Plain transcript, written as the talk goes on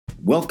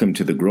Welcome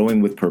to the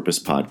Growing with Purpose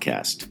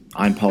podcast.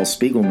 I'm Paul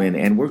Spiegelman,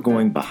 and we're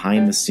going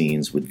behind the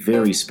scenes with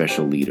very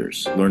special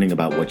leaders, learning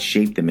about what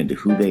shaped them into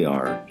who they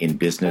are in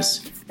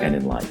business and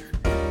in life.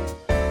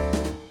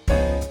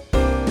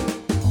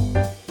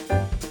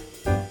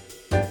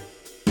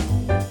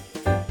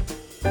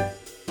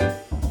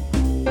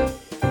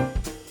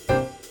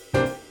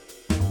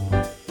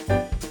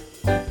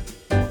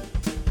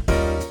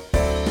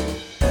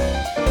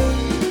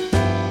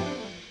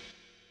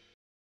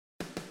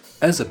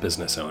 As a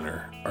business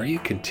owner, are you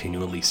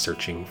continually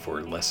searching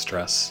for less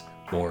stress,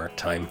 more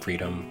time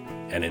freedom,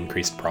 and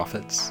increased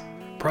profits?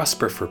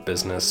 Prosper for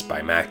Business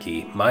by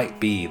Mackey might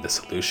be the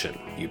solution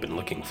you've been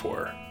looking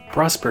for.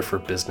 Prosper for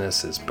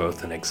Business is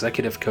both an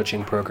executive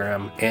coaching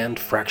program and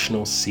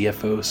fractional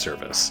CFO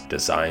service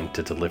designed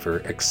to deliver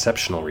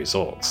exceptional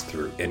results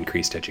through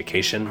increased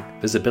education,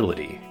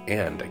 visibility,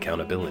 and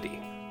accountability.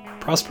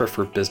 Prosper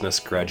for Business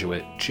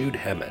graduate Jude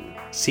Hemmen,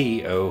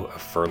 CEO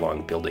of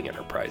Furlong Building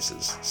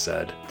Enterprises,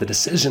 said, "The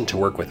decision to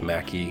work with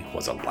Mackey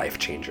was a life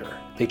changer.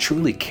 They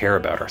truly care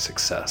about our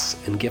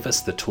success and give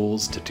us the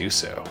tools to do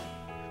so."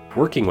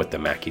 Working with the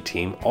Mackey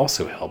team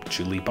also helped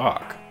Julie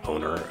Bach,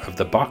 owner of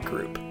the Bach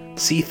Group,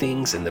 see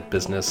things in the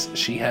business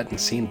she hadn't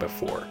seen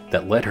before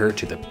that led her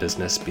to the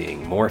business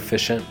being more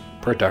efficient,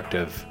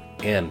 productive,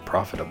 and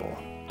profitable.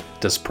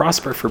 Does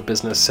Prosper for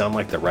Business sound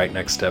like the right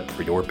next step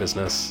for your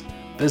business?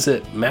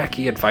 Visit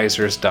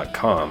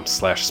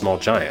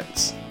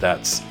mackeyadvisors.com/smallgiants.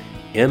 That's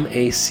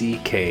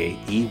MACKEY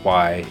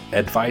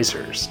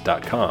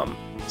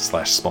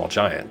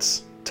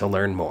advisors.com/smallgiants to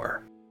learn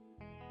more.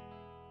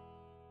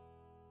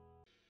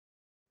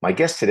 My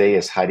guest today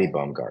is Heidi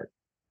Baumgart.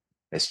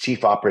 As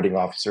Chief Operating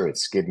Officer at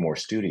Skidmore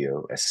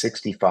Studio, a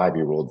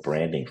 65-year-old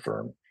branding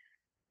firm,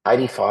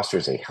 Heidi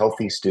fosters a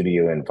healthy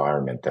studio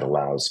environment that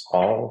allows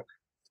all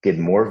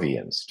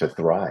Skidmorevians to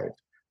thrive,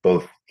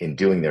 both in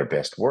doing their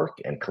best work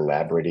and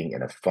collaborating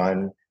in a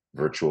fun,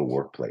 virtual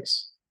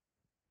workplace.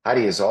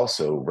 Heidi is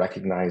also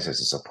recognized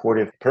as a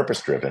supportive,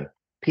 purpose-driven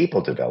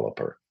people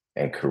developer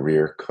and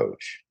career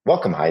coach.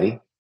 Welcome, Heidi.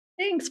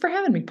 Thanks for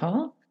having me,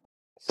 Paul.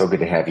 So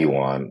good to have you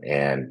on.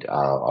 And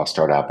I'll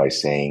start out by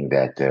saying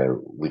that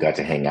we got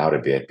to hang out a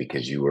bit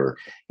because you were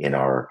in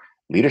our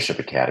Leadership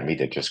Academy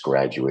that just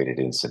graduated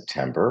in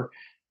September.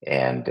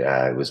 And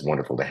it was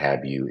wonderful to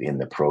have you in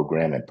the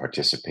program and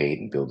participate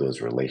and build those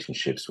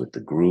relationships with the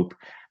group.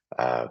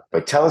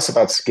 But tell us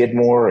about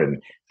Skidmore and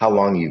how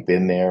long you've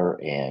been there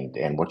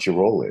and what your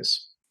role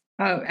is.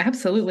 Oh,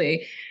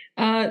 absolutely.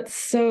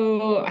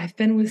 So I've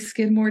been with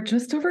Skidmore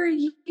just over a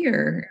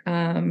year,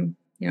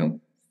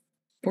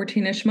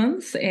 14-ish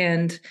months.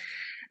 And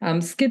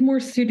Skidmore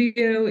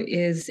Studio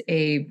is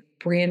a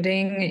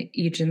branding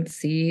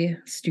agency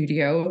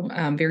studio,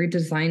 very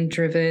design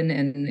driven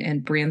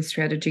and brand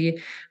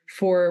strategy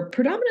for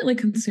predominantly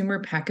consumer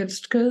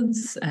packaged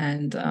goods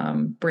and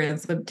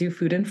brands that do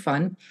food and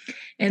fun.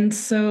 And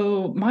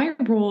so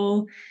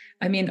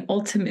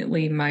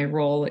ultimately my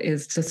role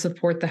is to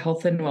support the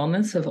health and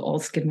wellness of all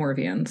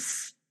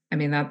Skidmorevians.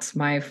 That's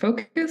my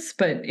focus,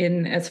 but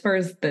as far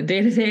as the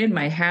day-to-day and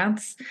my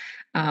hats,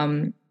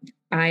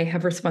 I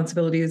have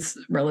responsibilities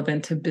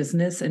relevant to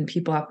business and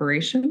people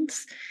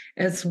operations,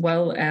 as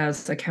well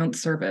as account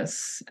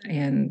service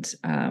and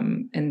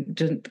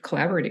just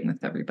collaborating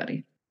with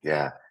everybody.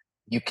 Yeah,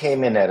 you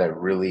came in at a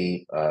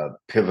really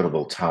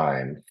pivotal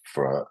time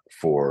for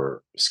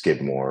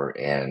Skidmore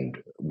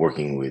and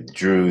working with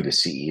Drew, the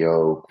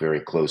CEO,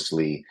 very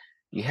closely.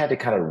 You had to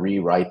kind of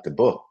rewrite the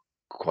book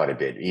quite a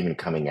bit, even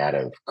coming out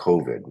of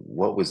COVID.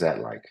 What was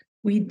that like?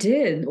 We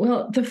did.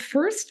 Well, the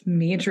first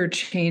major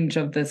change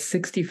of the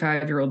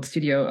 65-year-old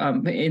studio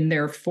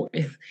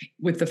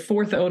with the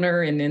fourth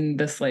owner and in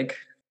this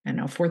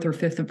fourth or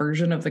fifth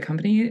version of the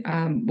company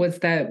was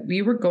that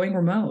we were going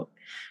remote.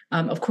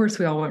 Of course,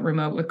 we all went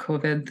remote with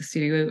COVID. The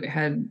studio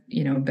had,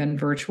 been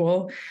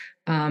virtual,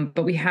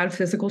 but we had a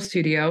physical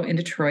studio in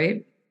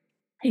Detroit,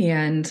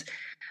 and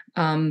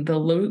the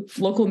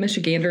local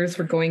Michiganders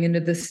were going into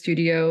the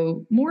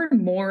studio more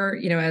and more,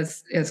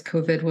 as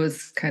COVID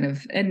was kind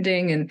of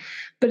ending.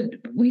 But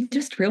we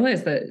just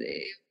realized that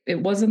it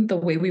wasn't the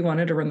way we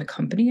wanted to run the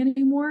company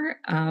anymore.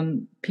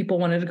 People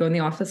wanted to go in the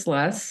office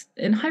less,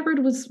 and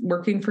hybrid was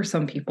working for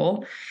some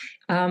people.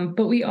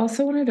 But we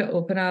also wanted to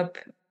open up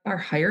our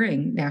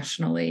hiring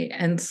nationally.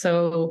 And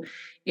so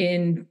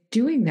in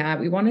doing that,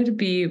 we wanted to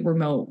be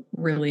remote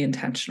really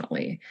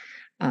intentionally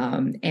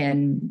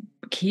and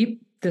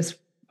keep this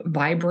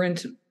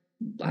vibrant,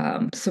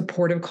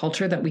 supportive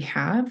culture that we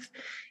have.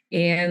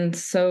 And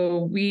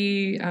so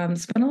we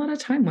spent a lot of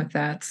time with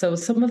that. So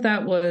some of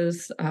that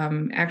was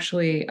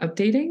actually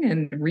updating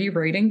and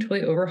rewriting,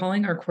 totally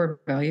overhauling our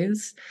core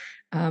values.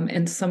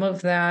 And some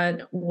of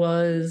that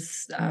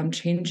was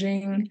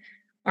changing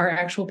our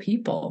actual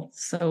people.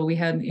 So we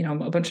had,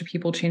 a bunch of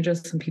people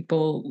changes. Some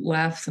people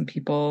left. Some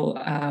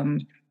people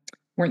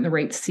weren't in the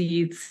right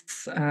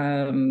seats.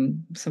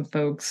 Some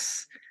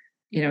folks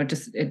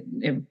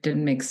it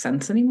didn't make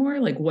sense anymore.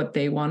 Like what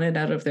they wanted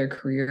out of their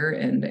career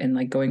and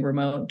like going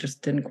remote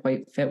just didn't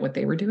quite fit what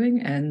they were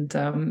doing. And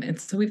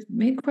so we've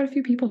made quite a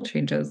few people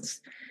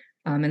changes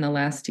in the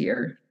last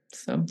year.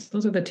 So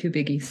those are the two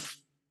biggies.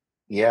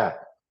 Yeah.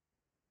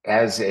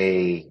 As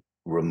a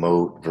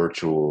remote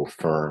virtual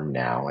firm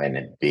now and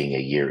it being a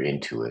year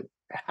into it,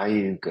 how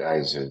you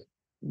guys are,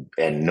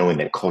 and knowing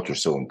that culture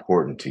is so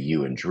important to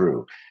you and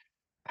Drew,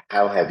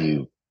 how have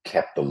you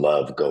kept the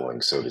love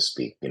going, so to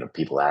speak?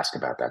 People ask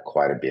about that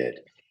quite a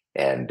bit.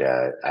 And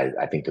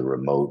I think the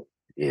remote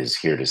is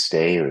here to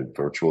stay, or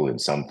virtual in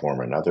some form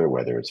or another,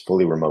 whether it's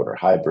fully remote or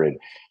hybrid.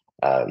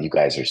 You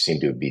guys seem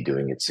to be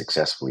doing it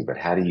successfully, but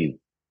how do you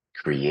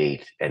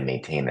create and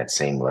maintain that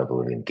same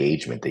level of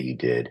engagement that you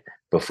did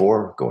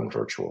before going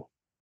virtual?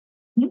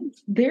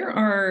 There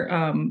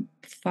are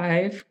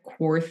five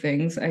core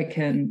things I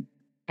can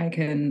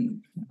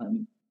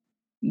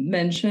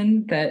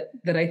mention that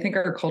I think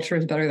our culture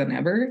is better than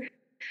ever.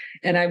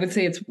 And I would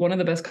say it's one of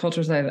the best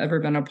cultures I've ever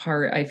been a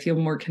part. I feel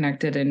more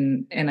connected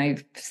and I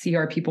see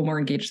our people more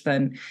engaged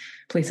than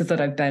places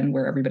that I've been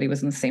where everybody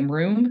was in the same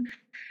room.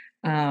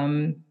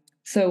 Um,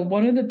 so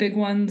one of the big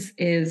ones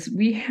is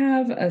we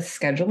have a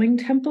scheduling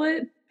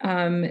template.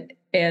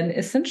 And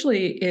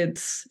essentially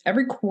it's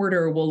every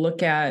quarter we'll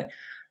look at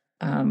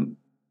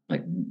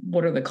like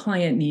what are the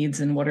client needs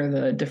and what are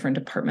the different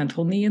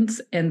departmental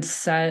needs and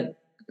set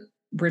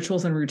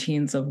rituals and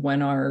routines of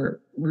when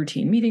our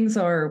routine meetings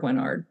are, when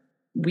our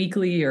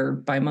weekly or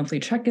bi-monthly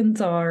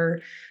check-ins are,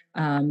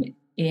 um,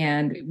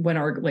 and when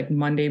our like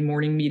Monday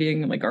morning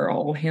meeting, like our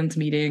all hands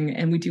meeting,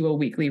 and we do a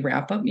weekly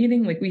wrap-up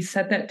meeting. Like we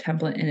set that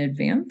template in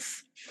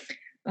advance.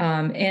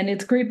 And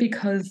it's great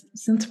because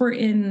since we're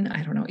in,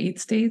 I don't know, 8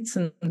 states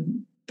and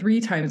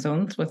three time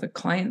zones with the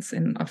clients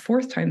in a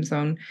fourth time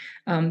zone,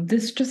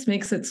 this just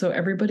makes it so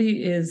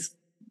everybody is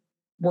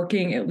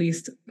working at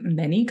least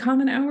many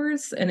common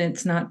hours and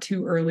it's not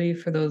too early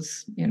for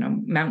those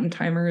mountain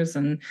timers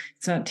and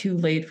it's not too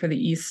late for the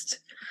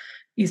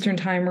eastern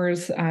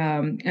timers,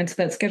 and so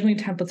that scheduling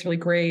template's really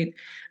great.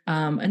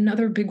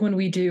 Another big one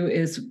we do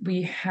is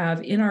we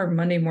have in our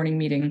Monday morning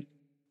meeting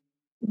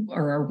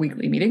or our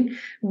weekly meeting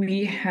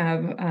we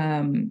have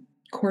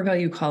core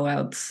value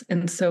callouts,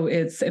 and so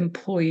it's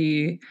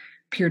employee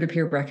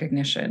peer-to-peer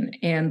recognition.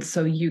 And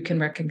so you can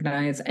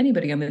recognize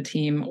anybody on the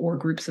team or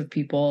groups of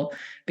people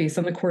based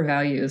on the core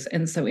values.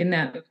 And so in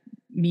that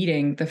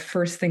meeting, the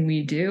first thing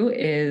we do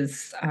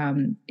is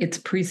it's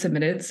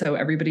pre-submitted. So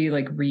everybody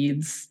like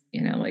reads,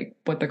 like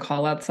what the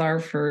call outs are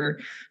for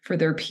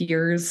their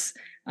peers.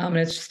 And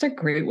it's just a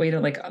great way to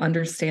like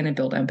understand and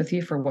build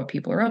empathy for what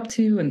people are up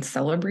to and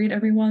celebrate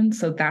everyone.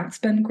 So that's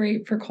been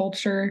great for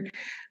culture.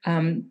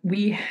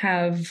 We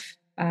have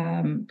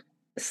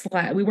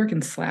Slack. We work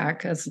in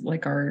Slack as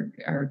like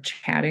our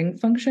chatting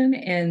function,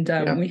 and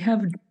Yeah. we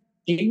have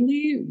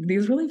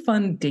these really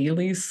fun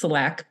daily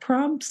Slack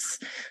prompts.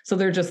 So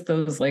they're just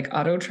those like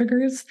auto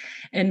triggers.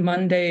 And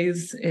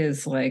Mondays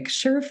is like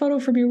share a photo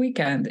from your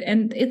weekend,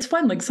 and it's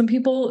fun. Like some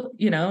people,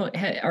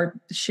 are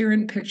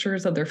sharing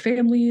pictures of their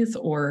families,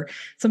 or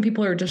some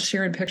people are just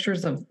sharing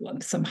pictures of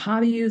some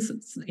hobbies.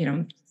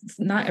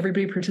 Not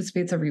everybody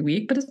participates every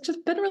week, but it's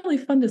just been really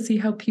fun to see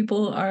how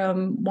people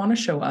want to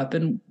show up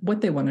and what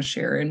they want to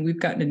share. And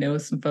we've gotten to know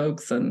some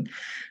folks, and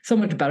so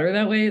much better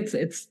that way.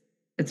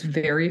 It's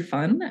very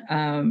fun.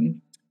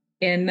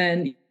 And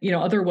then,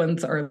 other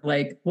ones are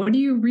like, what are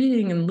you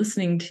reading and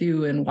listening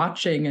to and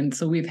watching? And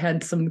so we've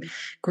had some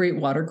great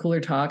water cooler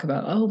talk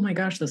about, oh my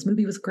gosh, this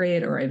movie was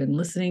great, or I've been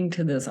listening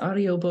to this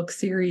audiobook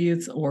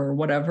series or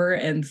whatever.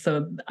 And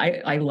so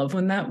I love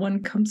when that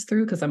one comes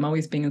through because I'm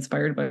always being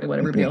inspired by what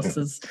everybody else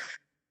is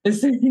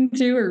listening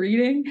to or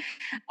reading,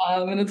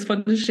 and it's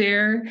fun to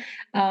share.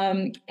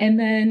 And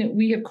then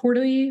we have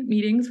quarterly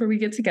meetings where we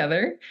get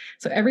together.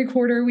 So every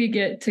quarter we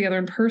get together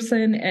in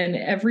person, and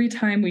every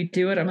time we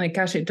do it, I'm like,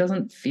 gosh, it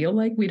doesn't feel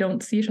like we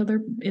don't see each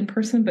other in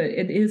person, but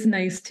it is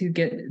nice to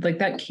get like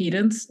that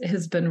cadence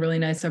has been really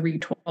nice. Every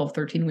 12,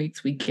 13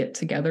 weeks we get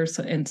together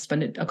and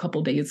spend a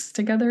couple days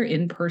together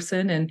in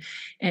person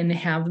and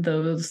have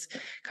those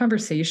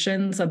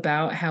conversations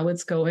about how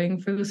it's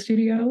going for the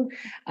studio.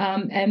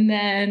 And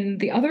then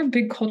the other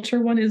big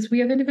culture one is we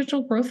have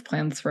individual growth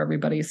plans for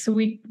everybody. So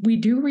we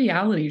do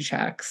reality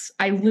checks.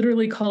 I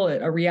literally call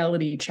it a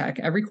reality check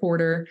every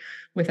quarter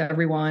with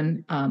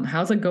everyone.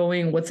 How's it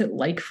going? What's it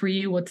like for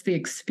you? What's the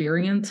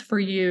experience for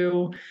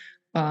you?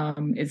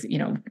 Is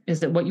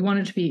it what you want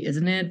it to be?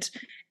 Isn't it?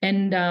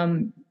 And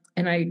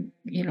I,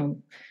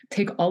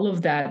 take all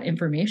of that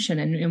information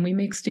and we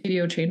make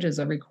studio changes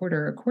every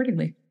quarter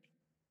accordingly.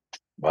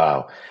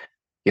 Wow.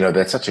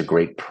 That's such a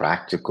great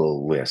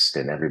practical list,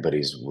 and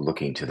everybody's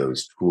looking to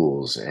those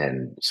tools.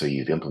 And so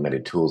you've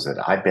implemented tools that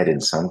I bet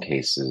in some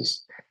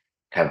cases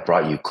have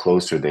brought you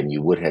closer than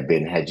you would have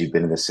been had you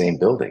been in the same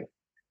building,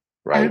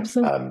 right?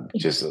 Absolutely.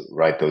 Just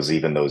right,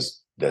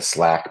 the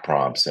Slack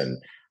prompts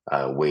and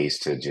ways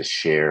to just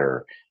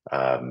share,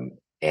 and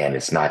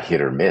it's not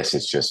hit or miss.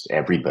 It's just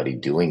everybody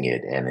doing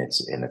it, and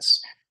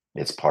it's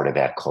it's part of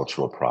that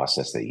cultural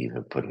process that you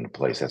have put into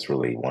place. That's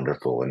really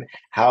wonderful. And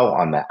how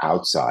on the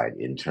outside,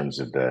 in terms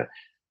of the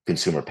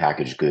consumer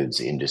packaged goods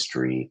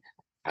industry,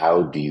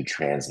 how do you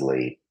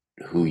translate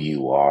who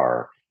you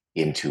are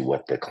into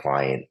what the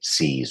client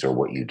sees or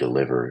what you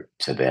deliver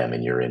to them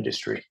in your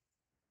industry?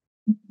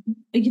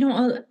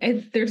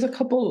 There's a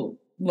couple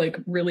like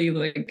really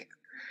like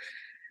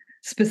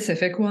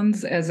specific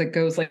ones as it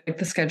goes, like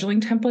the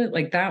scheduling template,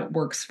 like that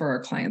works for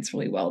our clients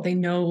really well. They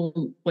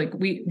know like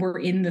we're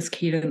in this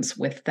cadence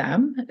with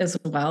them as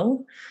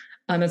well,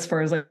 as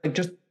far as like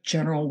just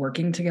general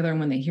working together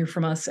when they hear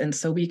from us. And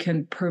so we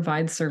can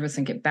provide service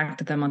and get back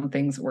to them on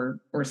things or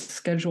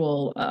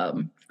schedule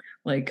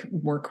like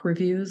work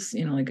reviews,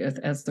 like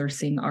as they're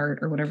seeing art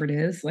or whatever it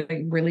is,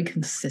 like really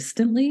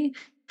consistently.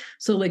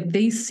 So like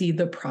they see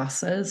the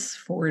process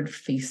forward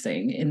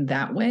facing in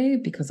that way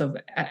because of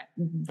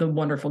the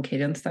wonderful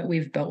cadence that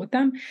we've built with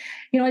them.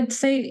 I'd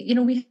say,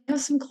 we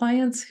have some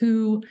clients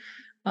who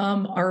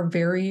are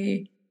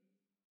very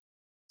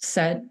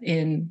set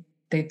in,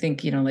 they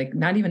think, like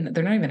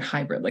they're not even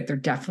hybrid, like they're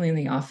definitely in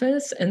the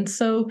office. And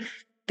so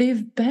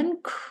they've been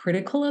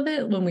critical of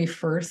it when we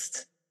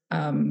first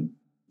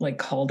like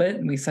called it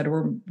and we said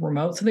we're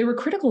remote. So they were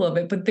critical of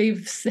it, but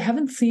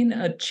haven't seen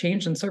a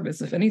change in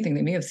service. If anything,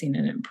 they may have seen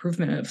an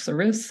improvement of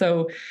service.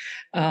 So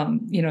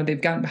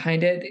they've gotten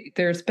behind it.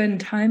 There's been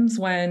times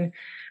when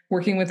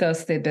working with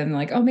us, they've been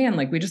like, oh man,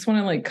 like we just want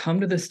to like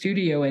come to the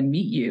studio and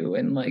meet you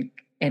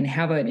and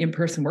have an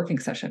in-person working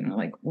session. And we're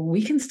like, well,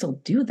 we can still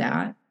do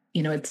that.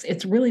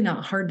 It's really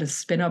not hard to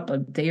spin up a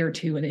day or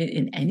two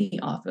in any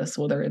office,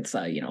 whether it's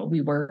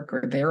WeWork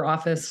or their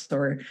office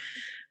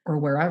or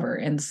wherever.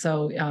 And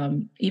so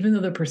even though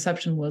the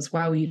perception was,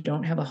 wow, you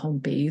don't have a home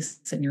base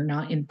and you're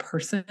not in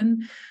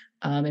person,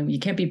 and you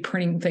can't be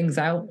printing things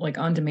out like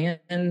on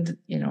demand,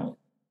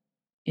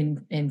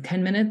 in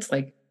 10 minutes,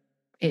 like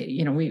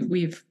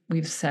we've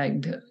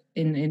segged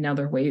in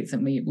other ways,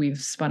 and we've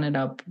spun it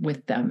up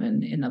with them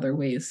in other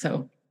ways.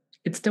 So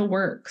it still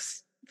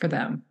works for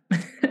them.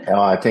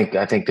 I think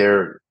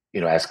they're,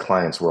 as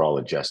clients, we're all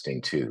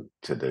adjusting to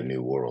the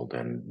new world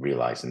and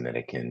realizing that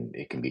it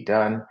can be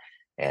done,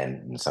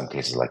 and in some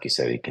cases, like you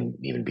said, it can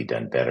even be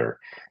done better.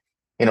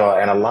 And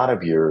a lot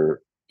of your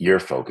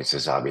focus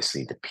is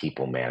obviously the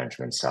people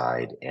management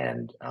side,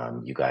 and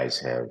you guys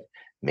have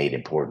made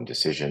important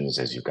decisions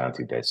as you've gone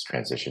through this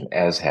transition,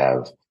 as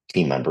have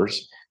team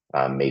members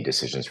made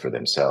decisions for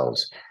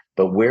themselves.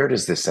 But where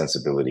does this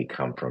sensibility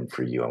come from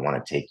for you? I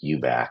want to take you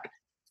back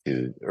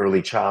to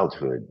early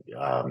childhood,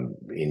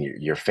 in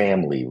your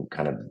family,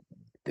 kind of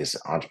this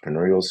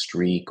entrepreneurial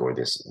streak or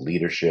this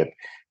leadership.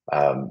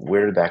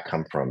 Where did that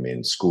come from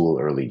in school,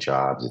 early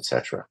jobs,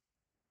 etc.?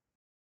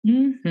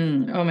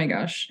 Oh my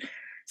gosh,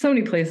 so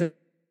many places.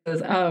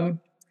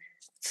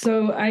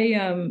 So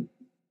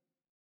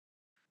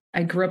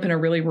I grew up in a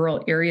really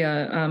rural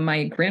area.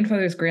 My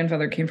grandfather's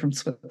grandfather came from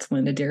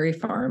Switzerland, a dairy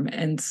farm,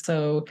 and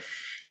so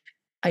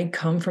I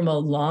come from a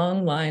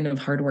long line of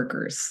hard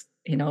workers.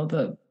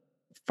 The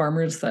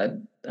farmers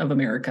of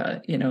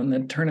America. In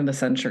the turn of the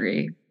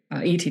century,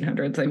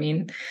 1800s. I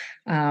mean,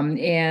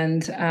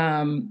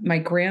 and my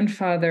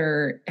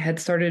grandfather had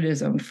started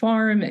his own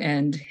farm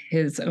and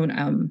his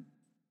own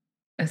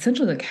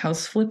essentially like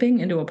house flipping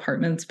into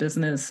apartments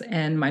business.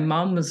 And my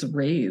mom was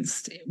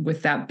raised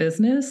with that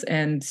business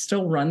and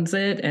still runs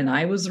it. And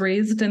I was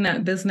raised in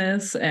that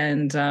business.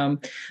 And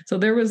so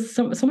there was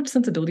so much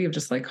sensibility of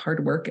just like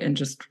hard work and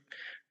just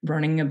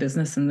running a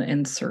business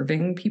and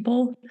serving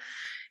people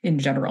in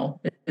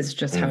general. It's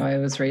just how I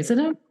was raised.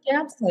 And on the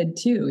dad's side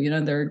too,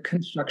 their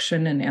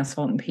construction and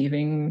asphalt and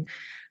paving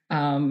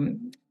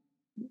um,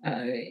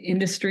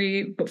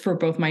 industry, but for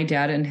both my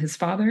dad and his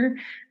father.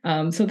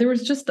 So there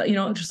was just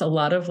a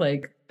lot of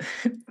like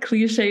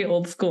cliche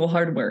old school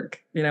hard work,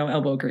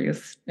 elbow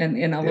grease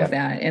and all of Yeah.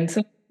 that. And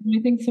so I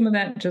think some of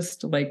that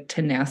just like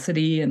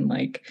tenacity and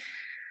like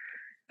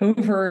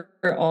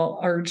overall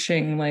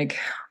arching like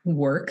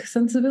work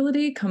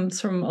sensibility comes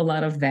from a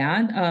lot of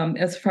that.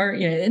 As far,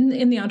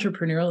 in the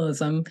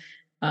entrepreneurialism,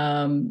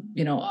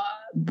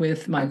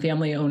 with my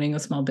family owning a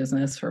small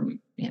business for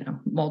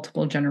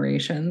multiple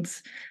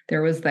generations,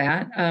 there was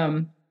that.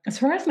 As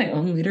far as my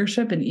own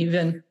leadership and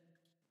even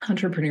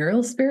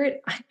entrepreneurial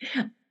spirit,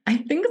 I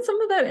think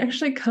some of that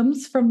actually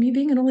comes from me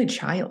being an only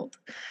child.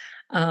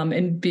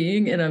 And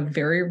being in a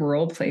very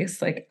rural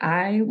place, like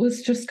I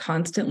was just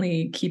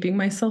constantly keeping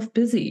myself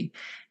busy.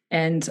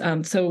 And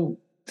so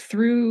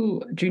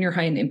through junior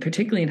high and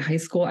particularly in high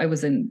school, I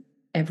was in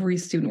every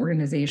student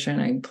organization.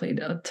 I played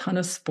a ton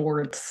of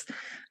sports.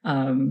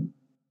 I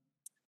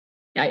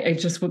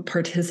just would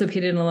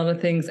participate in a lot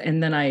of things.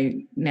 And then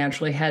I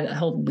naturally had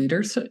held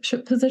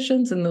leadership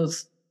positions in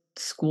those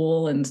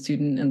school and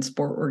student and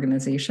sport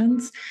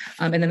organizations.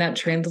 And then that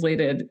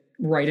translated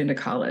right into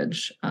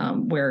college,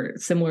 where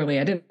similarly,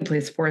 I didn't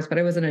play sports, but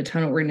I was in a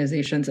ton of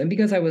organizations. And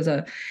because I was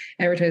a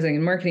advertising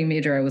and marketing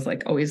major, I was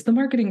like always the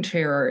marketing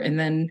chair. And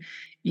then,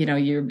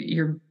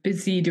 you're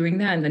busy doing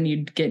that. And then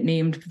you'd get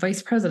named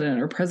vice president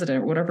or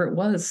president or whatever it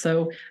was.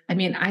 So, I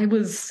mean, I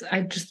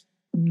just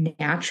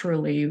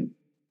naturally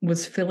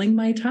was filling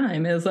my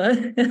time as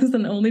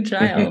an only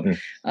child,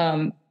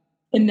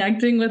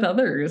 connecting with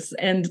others.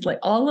 And like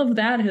all of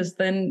that has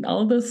been,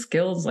 all of those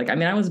skills, like, I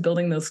mean, I was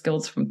building those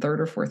skills from third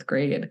or fourth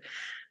grade,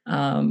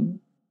 till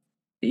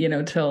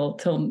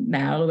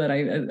now that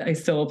I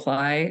still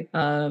apply.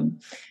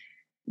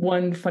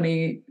 One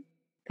funny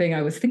thing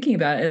I was thinking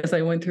about as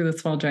I went through the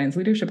Small Giants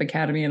Leadership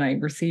Academy and I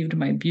received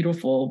my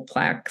beautiful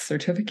plaque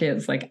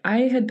certificates, like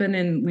I had been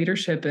in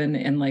leadership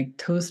and like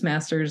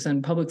Toastmasters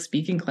and public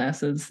speaking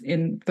classes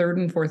in third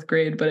and fourth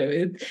grade,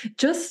 but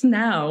just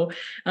now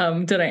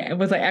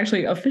was I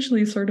actually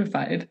officially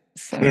certified.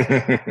 So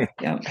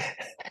yeah.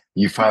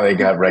 You finally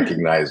got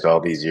recognized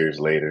all these years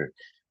later.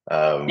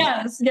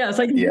 Yes,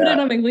 I can put it Yeah.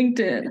 on my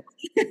LinkedIn.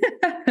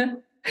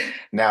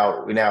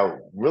 Now,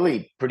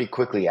 really pretty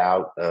quickly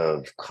out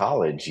of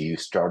college, you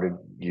started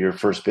your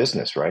first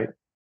business, right?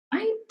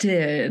 I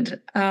did.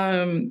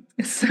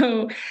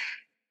 So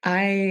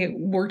I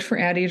worked for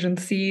ad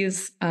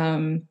agencies.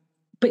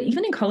 But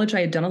even in college,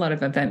 I had done a lot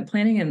of event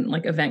planning and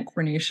like event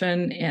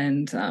coordination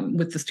and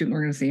with the student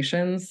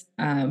organizations.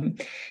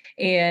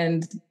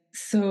 And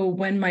so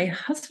when my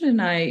husband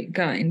and I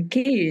got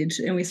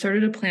engaged and we started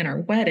to plan our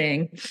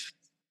wedding,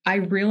 I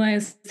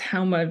realized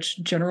how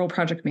much general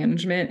project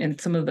management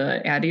and some of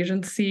the ad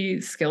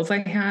agency skills I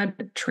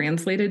had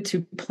translated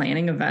to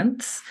planning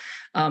events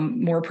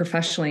more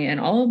professionally. And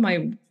all of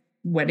my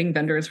wedding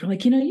vendors were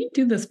like, you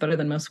do this better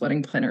than most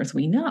wedding planners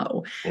we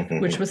know,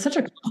 which was such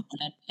a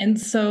compliment. And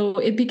so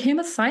it became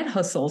a side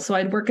hustle. So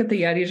I'd work at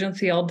the ad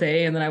agency all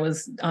day, and then I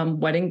was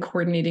wedding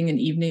coordinating in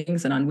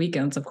evenings and on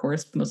weekends, of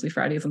course, mostly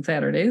Fridays and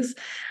Saturdays,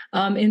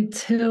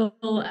 until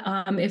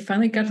it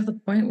finally got to the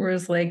point where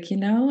it's like,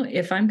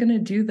 if I'm going to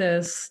do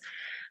this,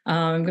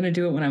 I'm going to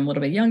do it when I'm a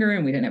little bit younger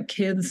and we didn't have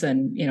kids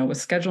and,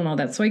 with schedule and all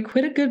that. So I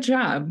quit a good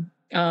job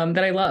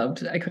that I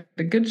loved. I quit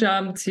a good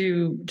job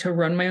to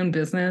run my own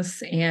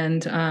business.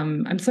 And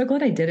I'm so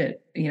glad I did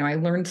it. I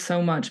learned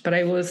so much, but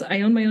I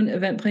owned my own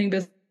event planning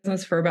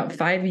business for about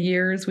 5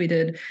 years. We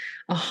did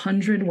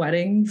 100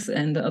 weddings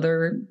and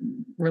other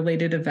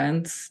related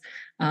events.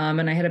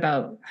 And I had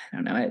about, I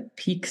don't know, at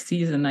peak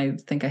season, I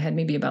think I had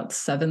maybe about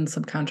 7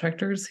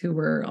 subcontractors who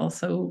were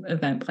also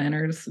event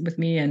planners with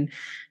me. And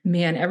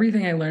man,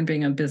 everything I learned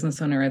being a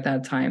business owner at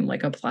that time,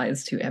 like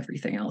applies to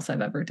everything else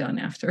I've ever done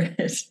after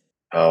it.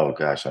 Oh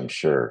gosh, I'm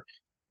sure.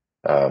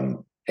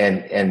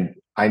 And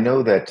I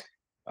know that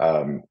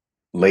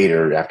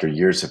later, after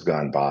years have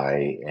gone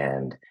by,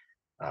 and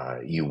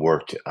you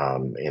worked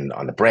on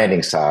the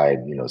branding side,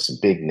 some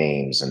big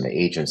names on the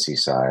agency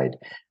side,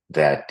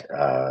 that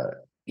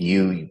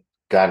you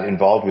got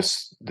involved with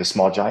the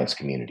Small Giants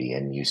community,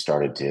 and you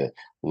started to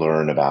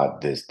learn about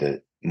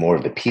the more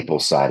of the people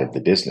side of the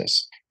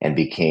business, and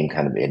became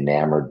kind of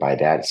enamored by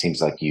that. It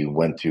seems like you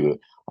went through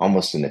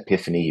almost an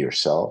epiphany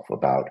yourself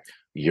about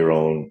your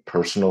own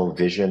personal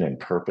vision and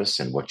purpose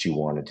and what you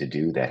wanted to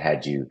do, that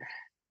had you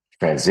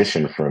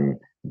transition from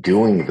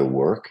doing the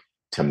work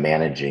to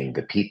managing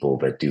the people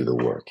that do the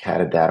work. How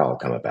did that all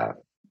come about?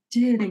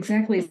 Did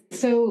exactly.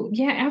 So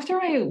yeah, after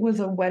I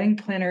was a wedding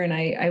planner and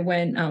I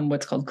went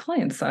what's called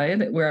client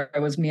side, where I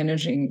was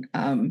managing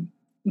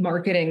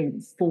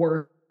marketing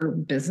for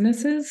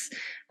businesses.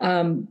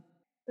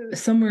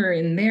 Somewhere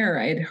in there,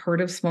 I'd heard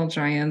of Small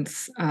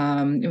Giants.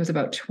 It was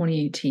about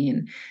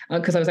 2018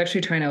 because I was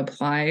actually trying to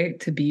apply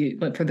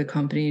for the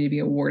company to be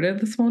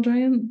awarded the Small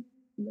Giant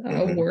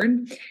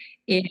award,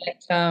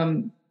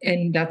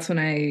 and that's when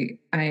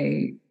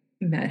I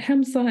met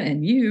Hemsa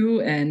and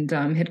you, and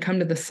had come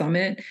to the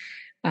summit,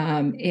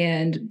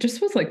 and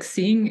just was like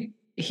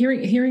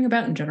hearing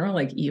about in general,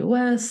 like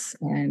EOS,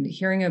 and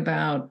hearing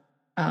about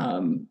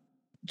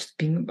just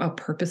being a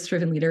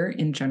purpose-driven leader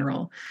in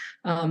general.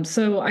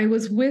 So I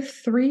was with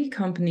 3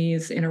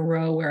 companies in a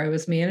row where I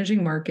was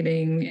managing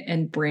marketing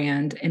and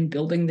brand and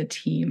building the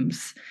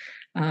teams.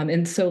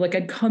 And so like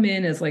I'd come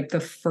in as like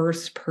the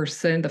first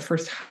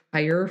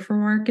hire for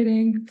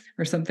marketing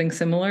or something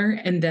similar,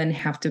 and then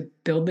have to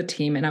build the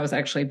team. And I was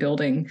actually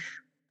building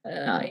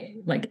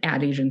like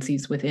ad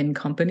agencies within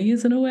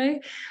companies in a way.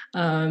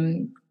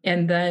 And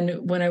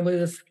then when I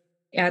was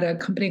at a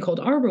company called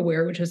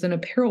Arborwear, which is an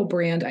apparel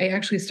brand, I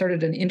actually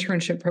started an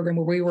internship program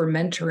where we were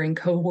mentoring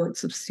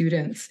cohorts of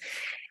students.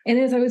 And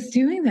as I was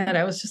doing that,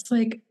 I was just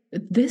like,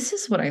 this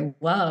is what I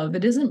love.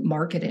 It isn't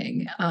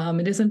marketing.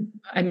 It isn't,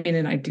 I mean,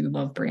 and I do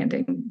love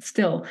branding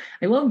still.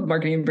 I love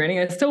marketing and branding.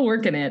 I still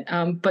work in it.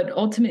 But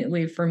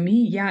ultimately for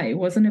me, yeah, it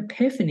was an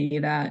epiphany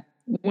that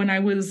when I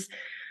was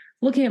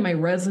looking at my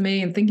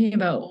resume and thinking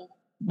about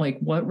like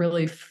what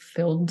really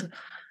filled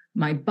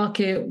my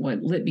bucket,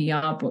 what lit me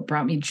up, what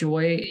brought me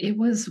joy, it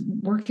was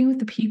working with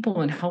the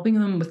people and helping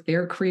them with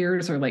their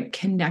careers, or like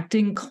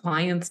connecting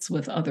clients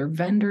with other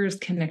vendors,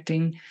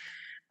 connecting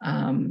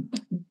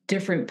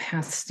different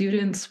past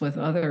students with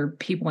other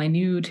people I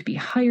knew to be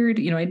hired.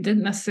 I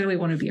didn't necessarily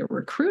want to be a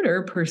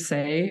recruiter per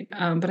se,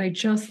 but I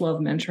just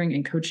love mentoring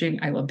and coaching.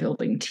 I love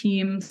building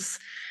teams.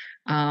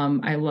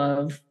 I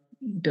love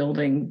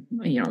building,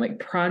 like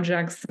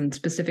projects and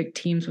specific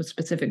teams with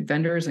specific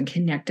vendors and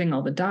connecting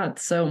all the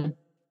dots. So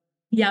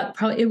Yeah,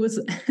 probably it was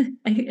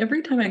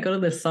every time I go to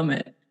this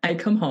summit, I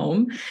come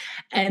home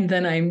and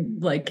then I'm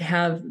like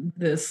have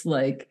this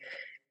like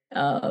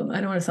I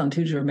don't want to sound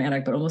too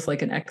dramatic, but almost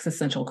like an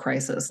existential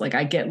crisis. Like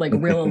I get like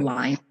real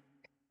aligned.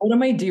 What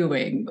am I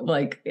doing?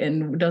 Like,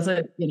 and does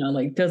it,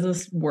 like does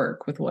this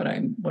work with what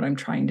I'm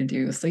trying to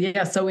do? So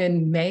yeah, so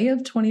in May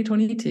of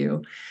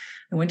 2022,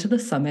 I went to the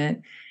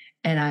summit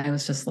and I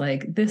was just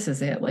like, this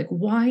is it. Like,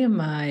 why am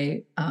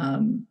I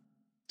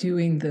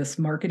doing this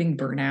marketing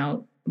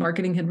burnout?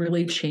 Marketing had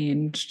really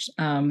changed.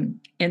 And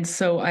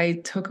so I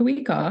took a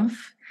week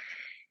off.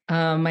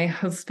 My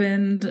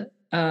husband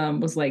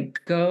was like,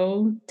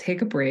 go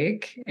take a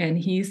break. And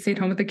he stayed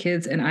home with the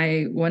kids. And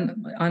I went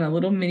on a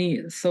little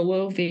mini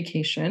solo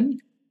vacation.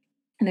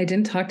 And I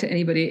didn't talk to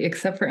anybody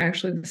except for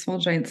actually the Small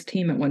Giants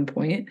team at one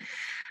point.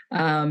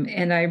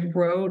 And I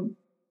wrote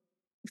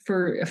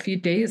for a few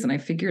days and I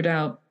figured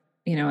out,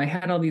 I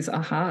had all these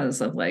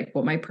ahas of like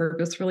what my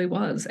purpose really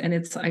was. And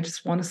I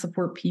just want to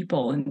support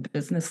people and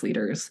business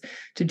leaders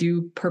to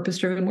do purpose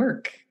driven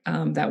work.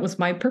 That was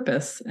my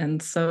purpose.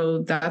 And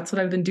so that's what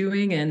I've been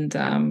doing.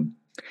 And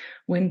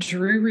when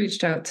Drew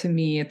reached out to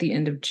me at the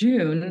end of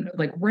June,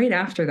 like right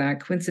after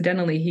that,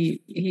 coincidentally,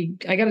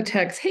 I got a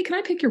text, hey, can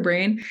I pick your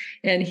brain?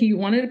 And he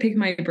wanted to pick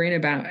my brain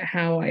about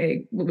how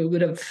I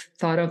would have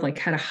thought of like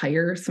how to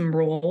hire some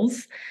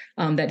roles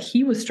that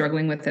he was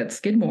struggling with at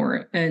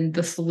Skidmore. And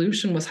the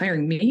solution was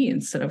hiring me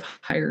instead of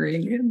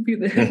hiring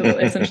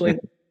essentially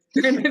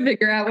trying to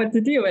figure out what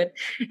to do.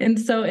 And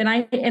so, and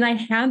I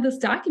had this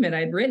document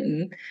I'd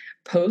written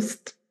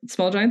post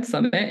Small Giant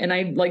Summit, and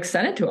I like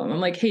sent it to him. I'm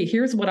like, hey,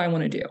 here's what I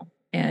want to do.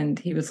 And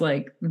he was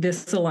like,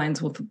 this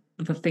aligns with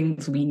the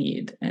things we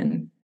need.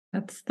 And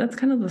that's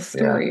kind of the Yeah,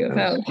 story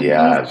about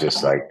yeah,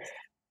 just like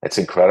that's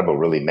incredible,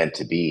 really meant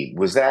to be.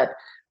 Was that,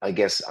 I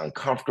guess,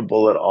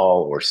 uncomfortable at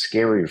all or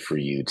scary for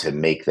you to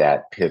make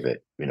that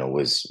pivot?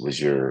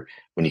 Was your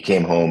when you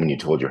came home and you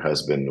told your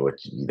husband what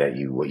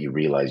you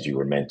realized you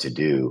were meant to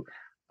do,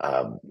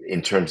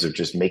 in terms of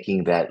just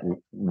making that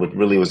what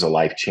really was a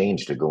life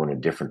change to go in a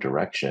different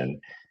direction?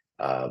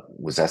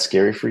 Was that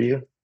scary for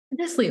you?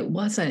 honestly, it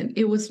wasn't.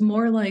 It was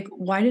more like,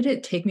 why did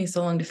it take me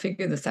so long to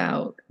figure this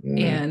out?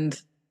 Mm,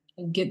 And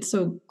get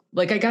so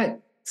like I got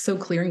so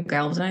clear and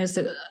galvanized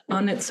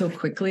on it so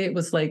quickly. It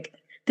was like,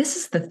 this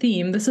is the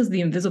theme, this is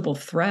the invisible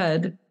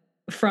thread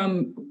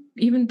from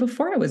even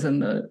before I was in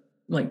the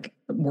like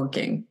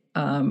working.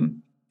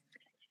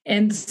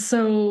 And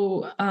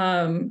so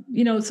some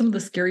of the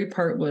scary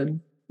part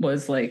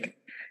was like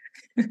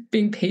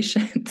being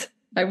patient.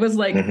 I was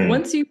like, mhm.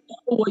 once you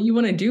know what you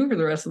want to do for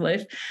the rest of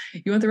life,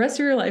 you want the rest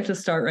of your life to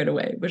start right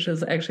away, which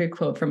is actually a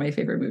quote from my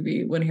favorite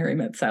movie, When Harry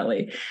Met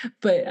Sally.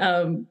 But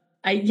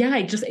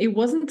it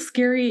wasn't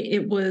scary.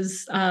 It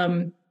was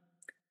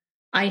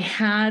I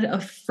had a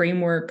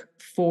framework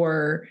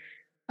for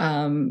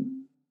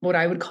what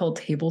I would call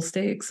table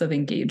stakes of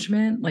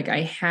engagement. Like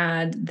I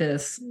had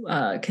this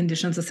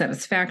conditions of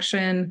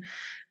satisfaction.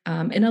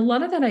 And a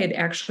lot of that I had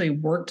actually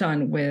worked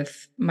on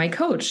with my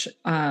coach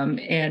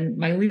and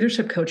my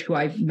leadership coach, who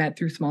I met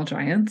through Small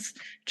Giants,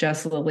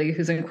 Jess Lilly,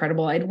 who's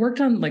incredible. I'd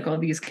worked on like all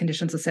these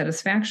conditions of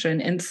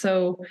satisfaction. And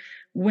so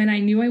when I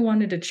knew I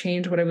wanted to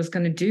change what I was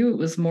going to do, it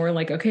was more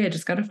like, okay, I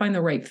just got to find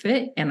the right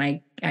fit. And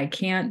I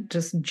can't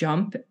just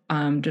jump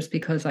just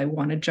because I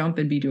want to jump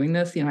and be doing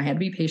this. I had to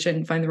be patient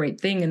and find the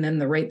right thing. And then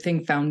the right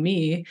thing found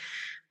me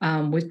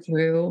with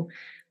Drew.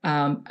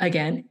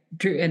 Again,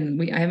 Drew, and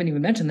I haven't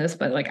even mentioned this,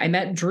 but like I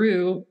met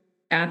Drew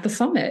at the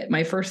summit,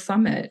 my first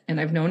summit,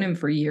 and I've known him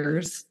for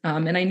years.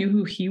 And I knew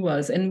who he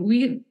was. And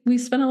we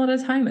spent a lot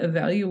of time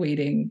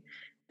evaluating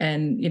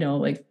and,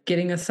 like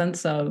getting a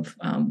sense of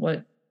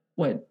what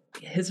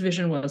his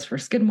vision was for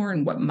Skidmore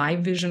and what my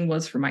vision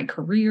was for my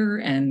career,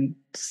 and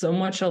so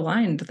much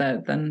aligned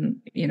that then,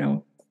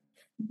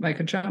 I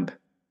could jump.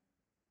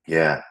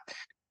 Yeah.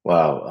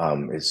 Wow,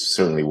 it's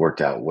certainly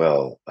worked out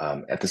well.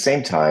 At the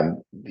same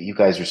time, you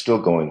guys are still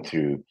going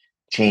through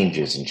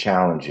changes and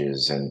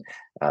challenges, and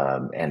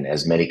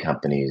as many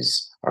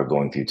companies are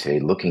going through today,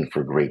 looking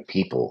for great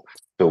people.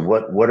 So,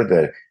 what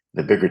are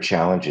the bigger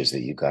challenges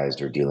that you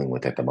guys are dealing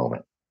with at the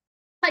moment?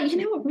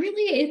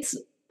 Really,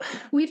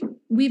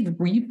 we've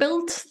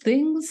rebuilt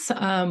things.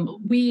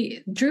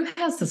 We Drew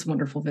has this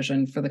wonderful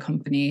vision for the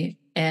company,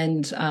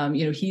 and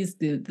he's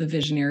the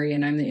visionary,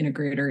 and I'm the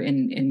integrator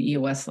in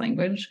EOS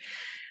language.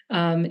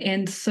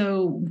 And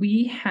so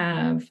we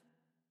have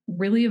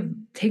really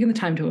taken the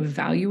time to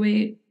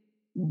evaluate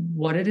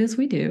what it is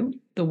we do,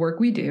 the work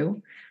we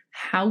do,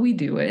 how we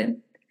do it,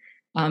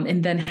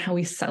 and then how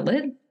we sell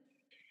it.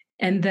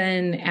 And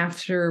then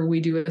after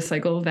we do a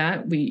cycle of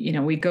that,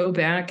 we go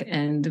back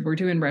and we're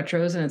doing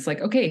retros, and it's like,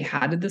 okay,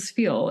 how did this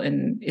feel?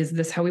 And is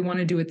this how we want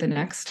to do it the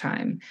next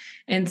time?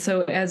 And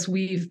so as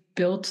we've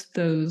built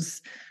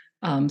those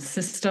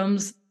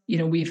systems,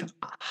 we've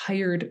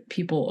hired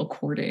people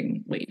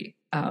accordingly,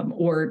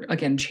 or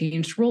again,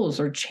 changed roles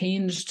or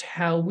changed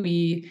how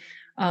we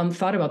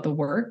thought about the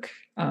work.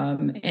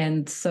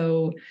 And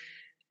so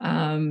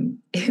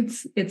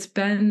it's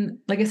been,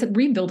 like I said,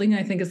 rebuilding,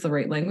 I think is the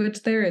right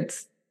language there.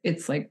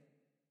 It's like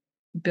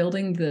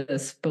building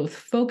this both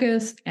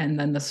focus and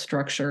then the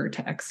structure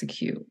to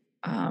execute.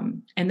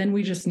 And then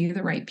we just need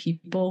the right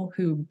people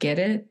who get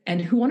it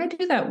and who want to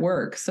do that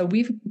work. So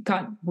we've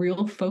got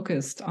real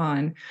focused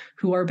on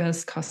who our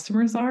best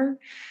customers are,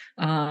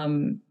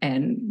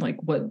 and like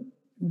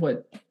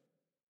what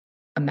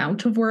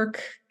amount of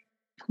work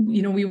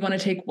we want to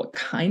take, what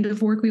kind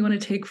of work we want to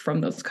take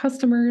from those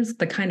customers,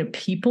 the kind of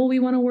people we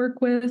want to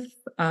work with,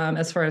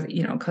 as far as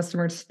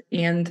customers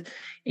and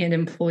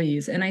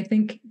employees. And I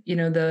think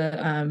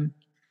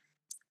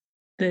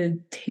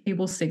the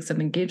table stakes of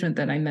engagement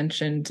that I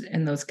mentioned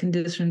and those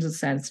conditions of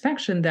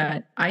satisfaction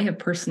that I have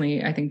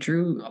personally, I think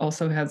Drew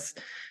also has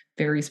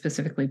very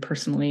specifically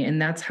personally,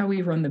 and that's how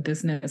we run the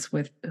business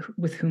with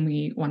whom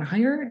we want to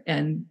hire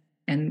and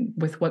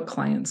with what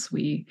clients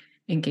we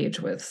engage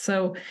with.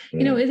 So,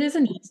 it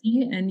isn't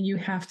easy, and you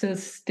have to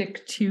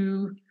stick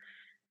to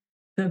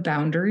the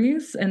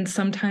boundaries. And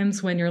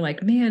sometimes when you're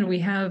like, man, we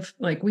have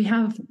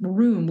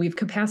room, we have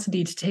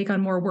capacity to take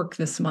on more work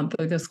this month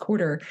or this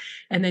quarter,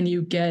 and then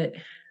you get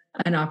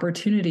an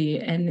opportunity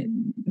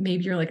and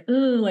maybe you're like,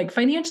 oh, like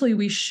financially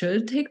we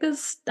should take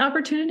this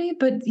opportunity,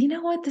 but you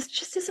know what, this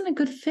just isn't a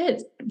good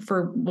fit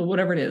for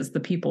whatever it is,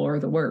 the people or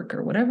the work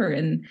or whatever.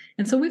 And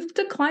so we've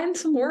declined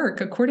some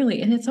work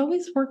accordingly. And it's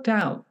always worked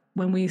out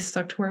when we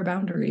stuck to our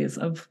boundaries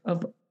of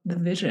the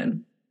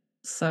vision.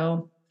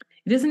 So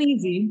it isn't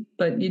easy,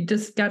 but you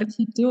just got to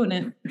keep doing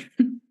it.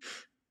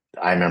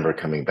 I remember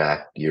coming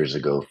back years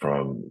ago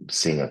from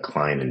seeing a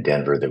client in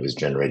Denver that was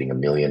generating $1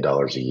 million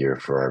a year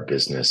for our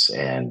business,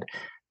 and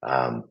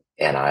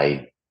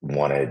I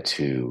wanted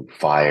to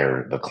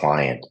fire the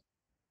client,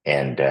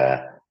 and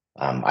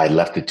I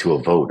left it to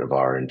a vote of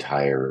our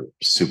entire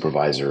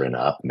supervisor and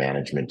up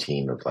management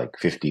team of like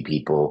 50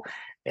 people,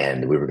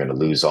 and we were going to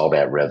lose all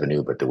that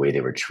revenue, but the way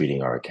they were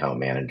treating our account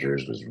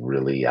managers was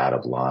really out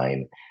of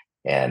line.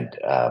 And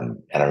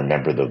I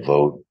remember the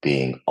vote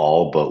being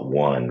all but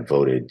one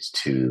voted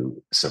to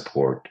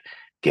support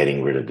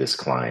getting rid of this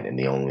client, and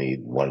the only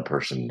one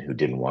person who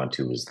didn't want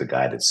to was the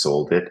guy that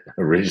sold it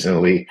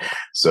originally.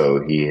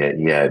 So he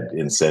had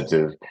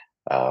incentive,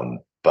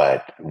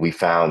 but we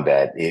found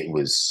that it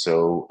was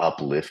so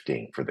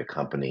uplifting for the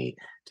company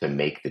to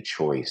make the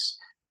choice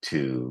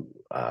to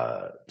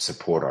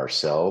support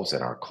ourselves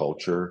and our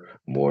culture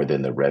more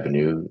than the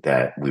revenue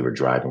that we were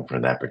driving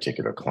from that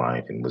particular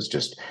client, and was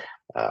just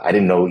I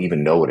didn't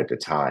even know it at the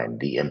time,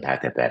 the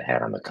impact that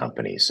had on the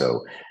company.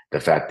 So the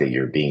fact that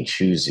you're being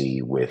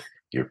choosy with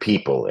your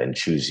people and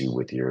choosy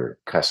with your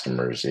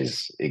customers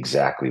is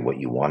exactly what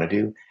you want to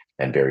do,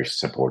 and very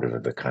supportive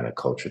of the kind of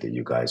culture that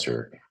you guys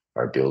are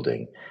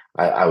building.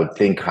 I would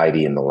think,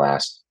 Heidi, in the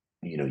last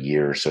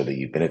year or so that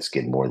you've been at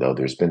Skidmore, though,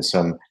 there's been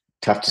some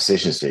tough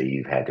decisions that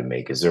you've had to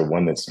make. Is there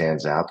one that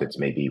stands out that's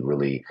maybe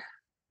really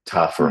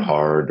tough or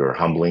hard or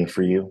humbling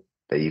for you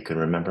that you can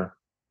remember?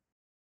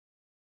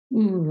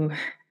 Ooh.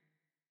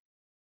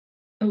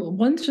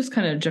 One's just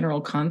kind of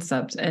general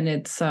concept, and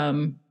it's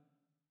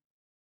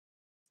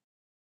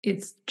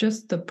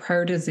just the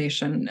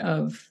prioritization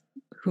of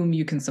whom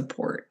you can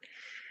support.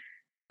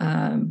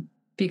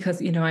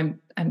 Because I'm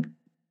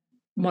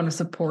want to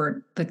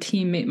support my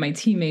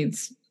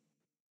teammates,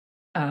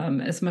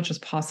 as much as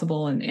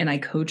possible, and I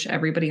coach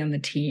everybody on the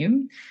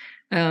team.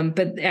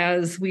 But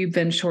as we've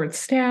been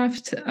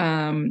short-staffed,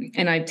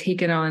 and I've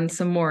taken on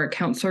some more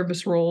account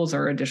service roles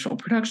or additional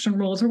production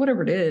roles or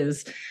whatever it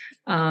is,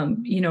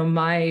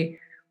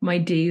 my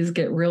days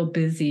get real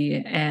busy,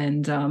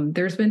 and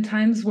there's been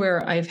times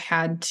where I've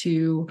had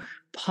to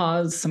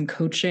pause some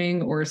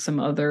coaching or some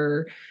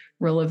other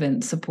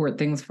relevant support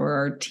things for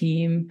our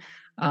team,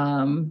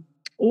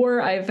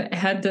 or I've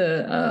had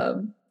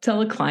to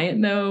tell a client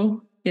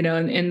no,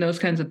 and those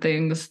kinds of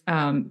things,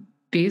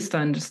 based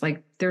on just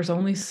like there's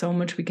only so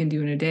much we can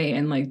do in a day,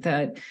 and like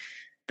that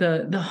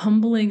the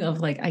humbling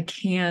of like I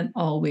can't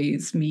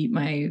always meet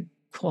my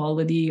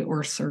quality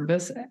or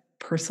service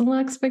personal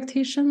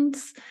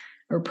expectations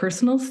or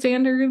personal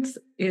standards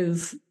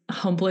is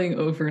humbling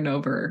over and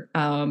over.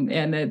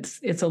 And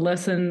it's a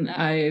lesson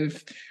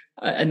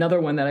another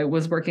one that I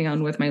was working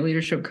on with my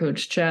leadership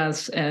coach,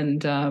 Chess.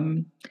 And,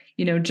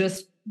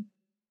 just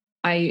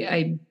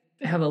I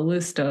have a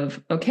list of,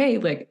 okay,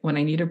 like when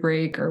I need a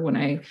break or when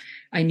I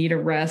need a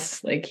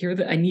rest, like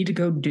I need to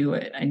go do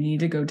it. I need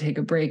to go take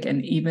a break.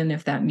 And even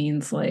if that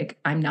means like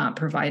I'm not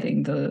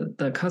providing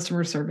the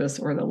customer service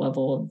or the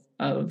level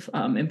of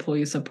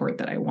employee support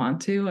that I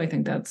want to, I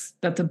think that's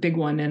a big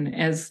one. And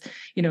as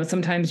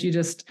sometimes you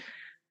just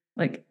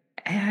like,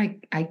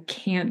 I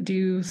can't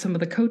do some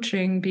of the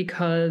coaching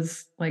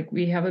because like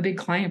we have a big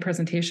client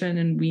presentation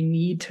and we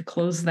need to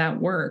close that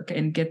work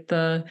and get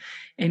the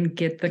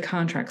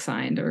contract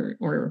signed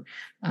or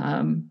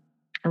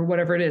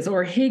whatever it is.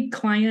 Or, hey,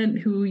 client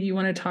who you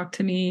want to talk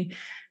to me,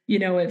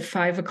 at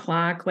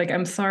 5:00, like,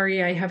 I'm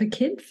sorry, I have a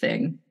kid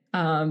thing.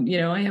 I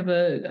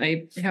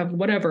have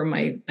whatever,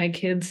 my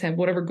kids have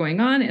whatever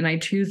going on, and I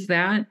choose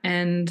that.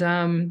 And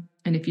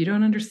And if you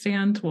don't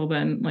understand, well,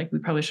 then like we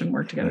probably shouldn't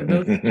work together.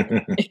 Those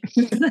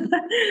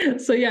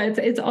so yeah,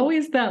 it's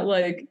always that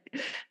like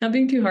not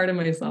being too hard on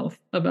myself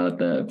about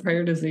the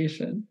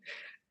prioritization.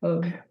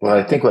 Well,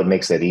 I think what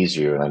makes that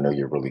easier, and I know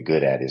you're really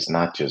good at, is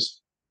not just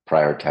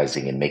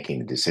prioritizing and making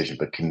the decision,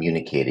 but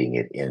communicating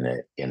it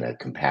in a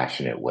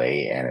compassionate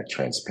way and a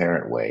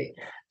transparent way,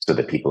 so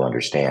that people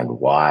understand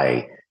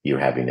why you're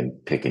having to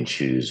pick and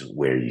choose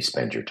where you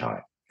spend your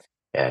time.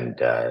 And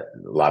a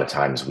lot of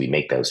times we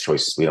make those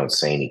choices, we don't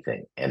say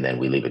anything, and then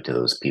we leave it to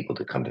those people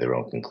to come to their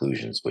own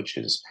conclusions, which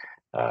is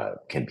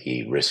can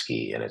be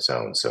risky in its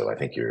own. So I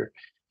think you're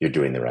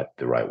doing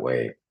the right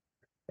way.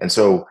 And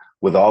so,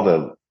 with all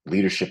the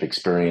leadership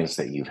experience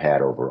that you've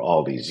had over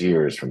all these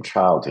years, from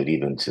childhood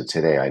even to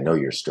today, I know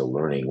you're still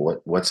learning.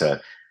 What's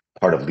a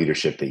part of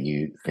leadership that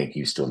you think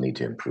you still need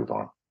to improve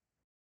on?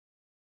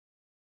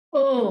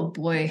 Oh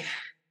boy,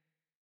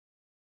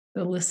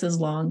 the list is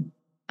long.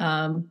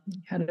 How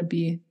to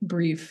be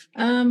brief.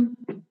 I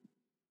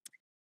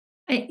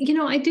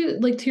do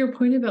like to your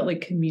point about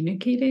like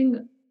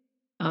communicating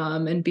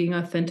and being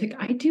authentic.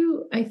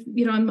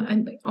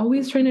 I'm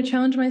always trying to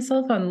challenge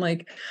myself on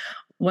like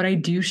what I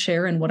do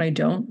share and what I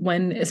don't,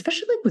 when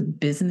especially like with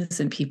business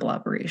and people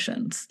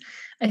operations.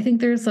 I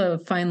think there's a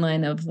fine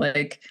line of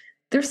like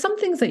there's some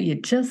things that you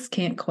just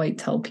can't quite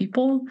tell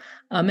people,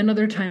 and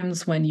other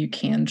times when you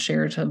can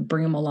share to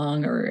bring them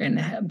along or and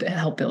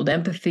help build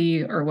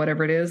empathy or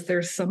whatever it is.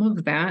 There's some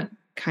of that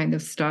kind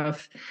of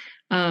stuff.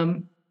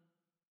 Um,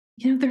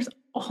 there's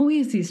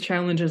always these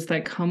challenges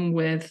that come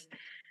with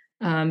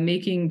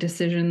making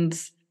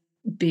decisions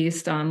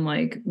based on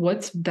like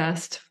what's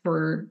best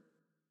for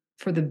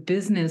the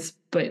business,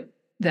 but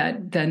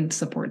that then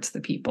supports the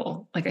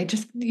people. Like I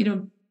just,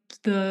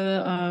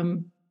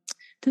 the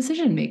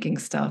decision making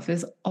stuff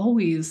is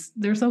always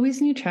there's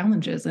always new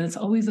challenges, and it's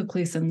always a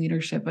place in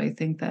leadership. I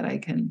think that I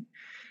can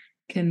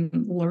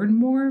learn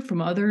more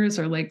from others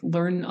or like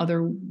learn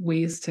other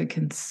ways to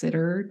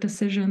consider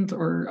decisions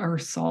or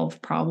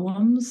solve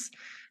problems.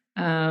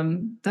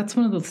 That's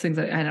one of those things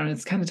that I don't know,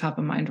 it's kind of top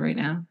of mind right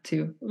now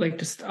too, like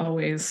just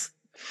always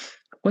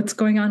what's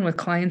going on with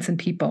clients and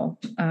people,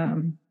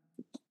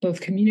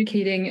 both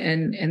communicating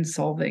and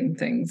solving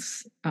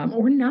things,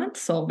 or not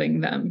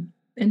solving them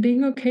and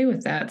being okay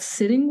with that.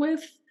 Sitting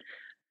with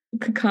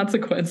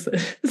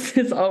consequences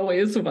is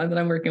always one that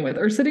I'm working with,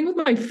 or sitting with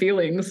my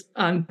feelings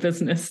on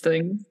business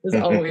things is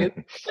always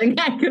like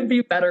I could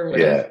be better with.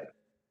 Yeah,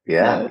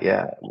 yeah, Yeah.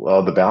 yeah.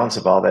 Well, the balance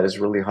of all that is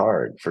really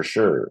hard for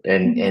sure.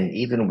 And Mhm. and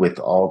even with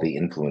all the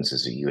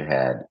influences that you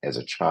had as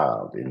a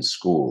child in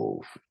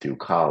school, through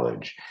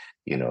college,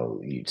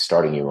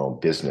 starting your own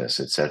business,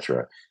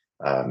 etc.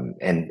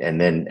 And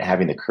then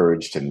having the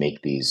courage to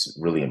make these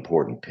really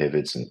important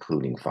pivots,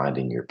 including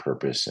finding your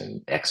purpose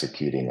and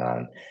executing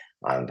on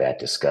that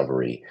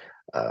discovery.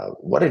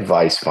 What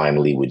advice,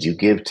 finally, would you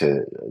give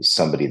to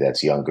somebody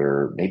that's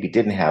younger, maybe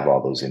didn't have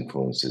all those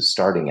influences,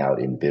 starting out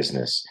in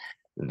business,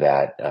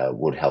 that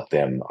would help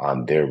them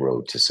on their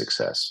road to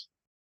success?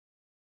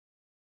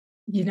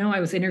 I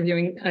was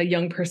interviewing a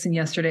young person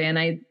yesterday,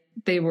 and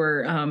they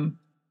were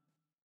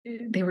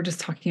they were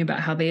just talking about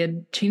how they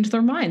had changed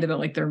their mind about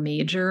like their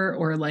major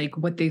or like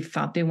what they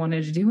thought they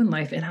wanted to do in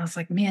life. And I was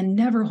like, man,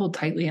 never hold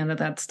tightly onto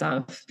that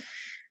stuff.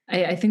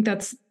 I think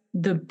that's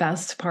the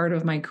best part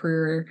of my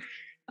career,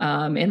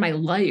 and my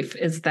life,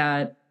 is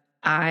that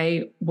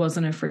I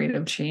wasn't afraid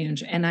of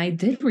change. And I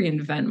did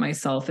reinvent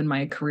myself in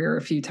my career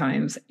a few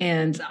times.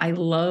 And I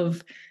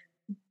love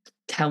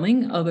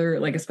telling other,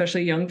 like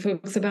especially young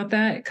folks about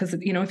that, because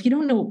if you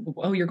don't know,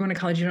 oh, you're going to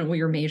college, you don't know what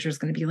your major is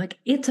going to be, like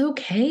it's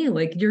okay,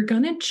 like you're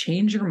going to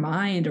change your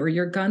mind or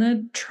you're going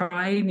to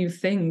try new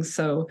things.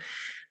 So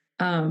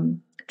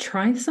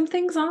try some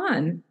things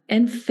on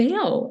and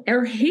fail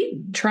or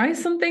try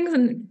some things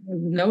and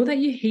know that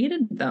you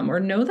hated them or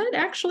know that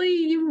actually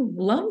you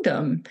loved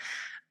them.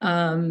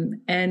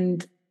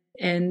 And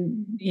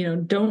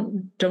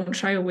don't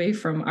shy away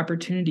from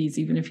opportunities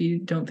even if you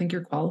don't think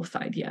you're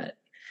qualified yet.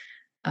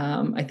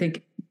 I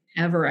think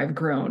ever I've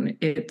grown,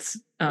 it's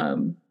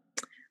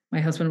my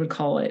husband would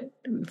call it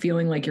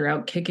feeling like you're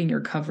out kicking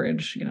your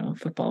coverage,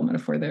 football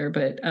metaphor there.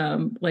 But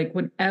like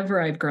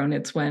whenever I've grown,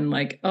 it's when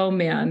like, oh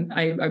man,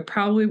 I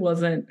probably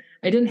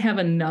I didn't have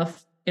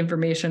enough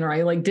information, or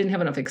I like didn't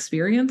have enough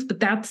experience, but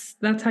that's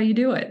how you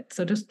do it.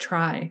 So just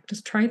try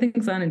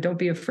things on and don't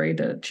be afraid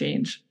to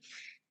change.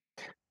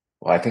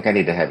 Well, I think I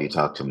need to have you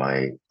talk to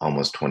my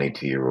almost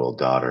 22-year-old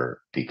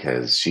daughter,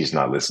 because she's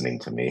not listening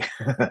to me.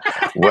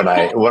 When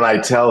I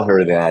tell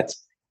her that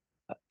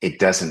it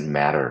doesn't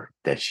matter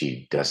that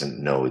she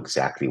doesn't know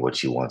exactly what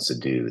she wants to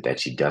do, that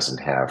she doesn't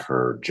have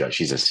her job.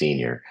 She's a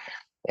senior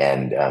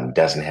and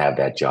doesn't have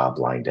that job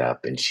lined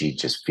up. And she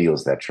just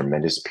feels that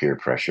tremendous peer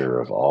pressure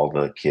of all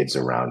the kids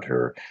around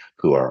her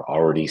who are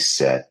already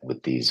set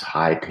with these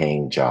high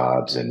paying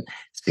jobs, and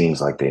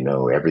seems like they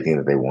know everything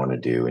that they want to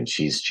do. And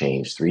she's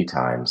changed 3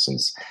 times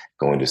since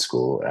going to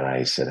school. And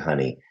I said,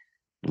 honey,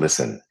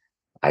 listen,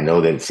 I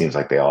know that it seems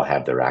like they all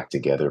have their act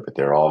together, but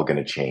they're all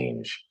going to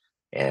change.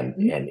 and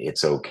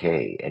it's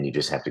okay. And you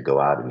just have to go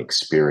out and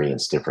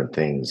experience different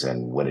things.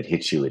 And when it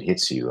hits you, it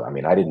hits you. I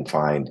mean, I didn't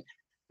find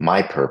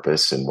my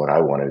purpose and what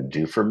I wanted to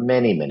do for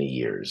many, many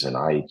years. And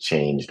I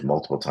changed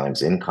multiple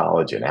times in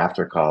college and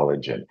after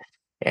college, and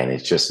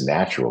it's just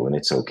natural and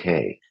it's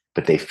okay.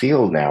 But they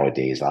feel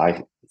nowadays,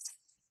 I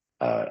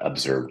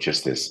observe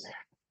just this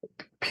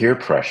peer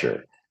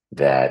pressure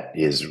that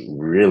is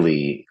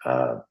really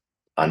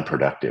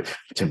unproductive,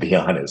 to be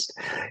honest.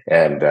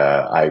 And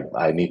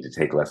I need to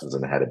take lessons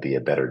on how to be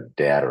a better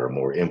dad or a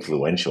more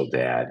influential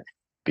dad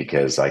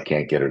because I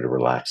can't get her to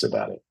relax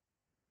about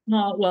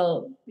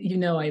Well,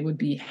 I would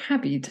be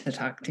happy to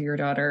talk to your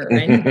daughter or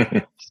any.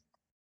 it.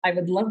 I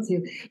would love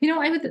to.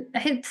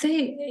 I'd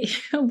say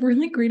a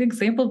really great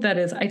example of that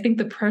is I think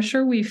the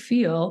pressure we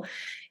feel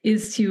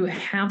is to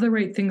have the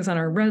right things on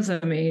our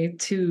resume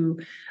to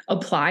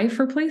apply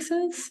for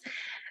places.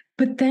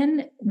 But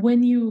then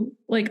when you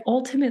like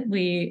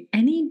ultimately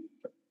any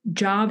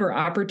job or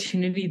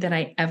opportunity that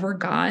I ever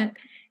got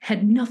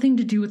had nothing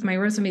to do with my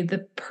resume. The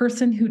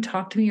person who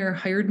talked to me or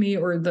hired me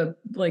or the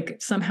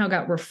like somehow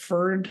got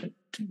referred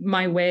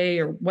my way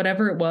or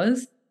whatever it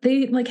was,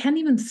 they like hadn't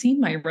even seen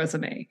my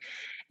resume.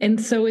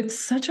 And so it's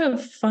such a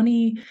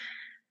funny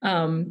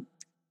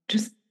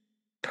just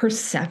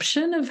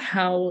perception of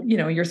how,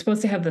 you're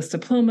supposed to have this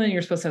diploma and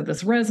you're supposed to have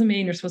this resume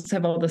and you're supposed to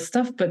have all this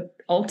stuff, but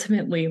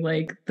ultimately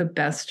like the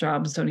best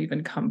jobs don't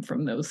even come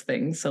from those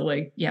things. So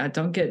like, yeah,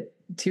 don't get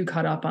too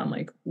caught up on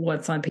like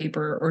what's on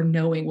paper or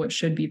knowing what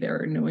should be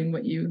there or knowing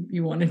what you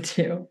want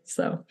to do.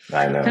 So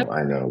I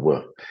know.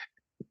 Well,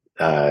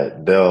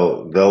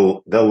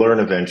 they'll learn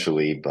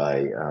eventually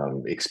by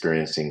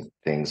experiencing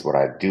things. What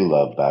I do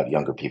love about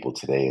younger people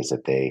today is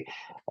that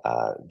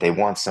they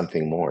want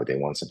something more. They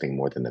want something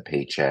more than the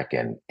paycheck,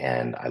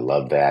 and I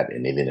love that.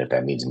 And even if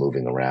that means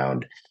moving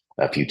around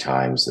a few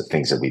times, the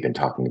things that we've been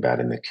talking about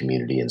in the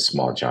community and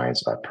Small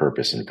Giants about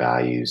purpose and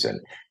values and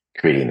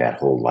creating that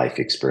whole life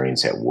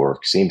experience at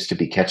work seems to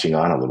be catching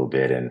on a little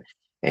bit,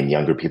 and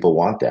younger people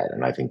want that,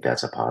 and I think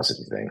that's a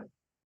positive thing.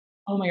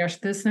 oh my gosh,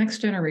 this next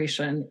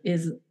generation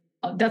is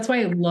that's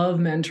why I love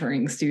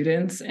mentoring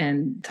students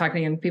and talking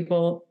to young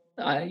people.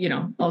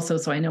 Also,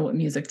 so I know what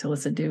music to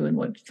listen to and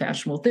what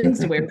fashionable things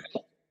to wear.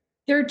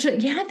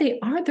 Yeah, they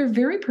are. They're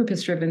very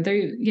purpose driven.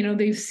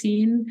 They've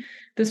seen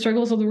the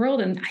struggles of the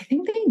world, and I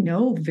think they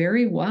know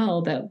very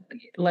well that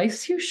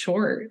life's too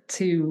short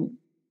to,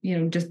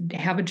 just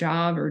have a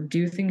job or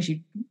do things you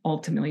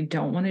ultimately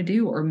don't want to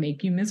do or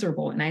make you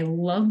miserable. And I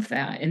love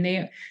that. And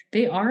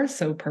they are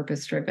so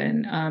purpose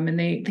driven, and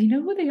they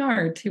know who they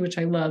are too, which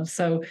I love.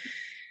 So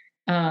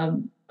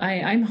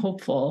I'm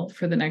hopeful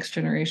for the next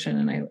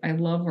generation, and I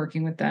love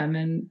working with them.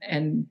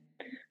 And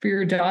for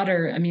your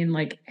daughter, I mean,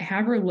 like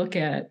have her look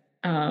at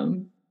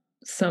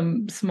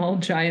some Small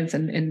Giants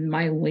and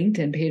my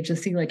LinkedIn page to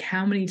see like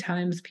how many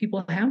times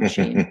people have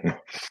changed.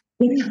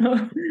 See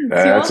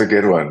That's all a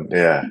good one.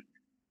 Yeah.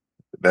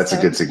 That's a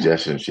so good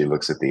suggestion. She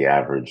looks at the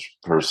average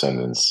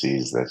person and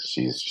sees that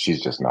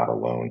she's just not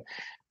alone.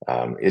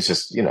 It's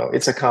just,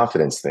 it's a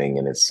confidence thing,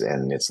 and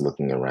it's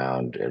looking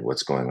around at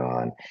what's going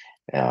on.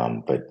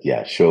 But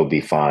yeah, she'll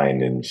be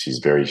fine, and she's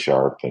very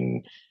sharp,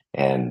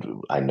 and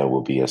I know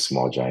will be a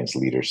Small Giants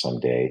leader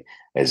someday,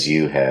 as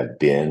you have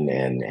been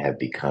and have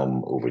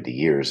become over the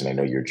years. And I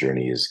know your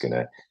journey is going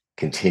to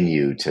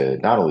continue to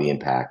not only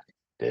impact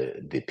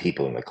the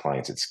people and the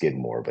clients at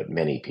Skidmore, but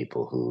many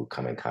people who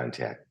come in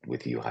contact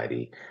with you,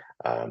 Heidi.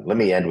 Let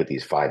me end with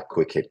these five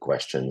quick hit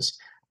questions,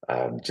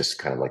 just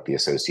kind of like the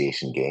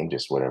association game,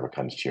 just whatever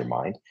comes to your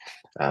mind.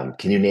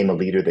 Can you name a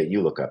leader that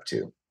you look up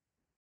to?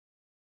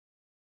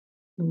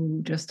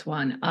 Ooh, just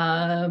one.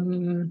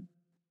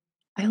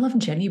 I love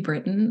Jenny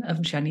Britton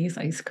of Jenny's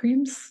Ice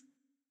Creams.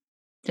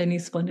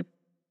 Jenny's Splendid.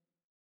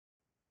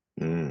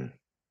 Mm,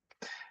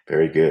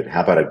 very good.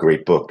 How about a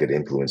great book that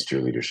influenced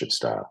your leadership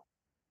style?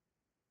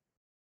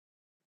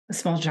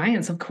 Small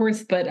Giants, of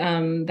course, but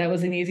that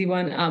was an easy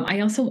one.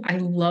 I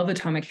love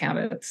Atomic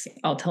Habits.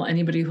 I'll tell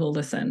anybody who will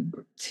listen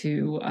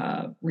to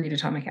read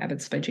Atomic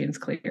Habits by James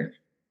Clear.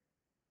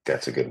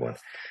 That's a good one.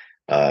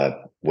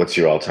 What's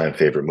your all-time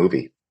favorite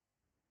movie?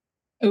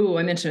 Oh,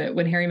 I mentioned it.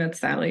 When Harry Met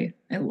Sally.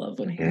 I love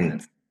When Harry Mm,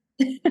 Met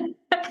Sally.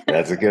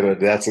 that's a good one.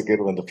 That's a good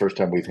one. The first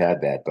time we've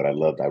had that, but I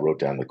wrote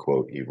down the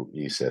quote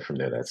you said from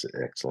there. That's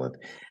excellent.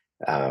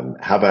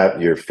 How about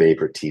your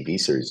favorite TV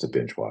series to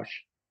binge watch?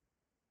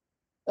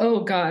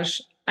 Oh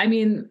gosh. I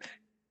mean,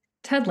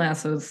 Ted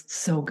Lasso's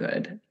so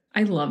good.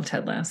 I love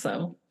Ted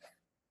Lasso.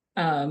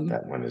 Um,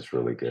 That one is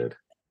really good.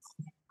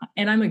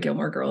 and I'm a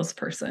Gilmore Girls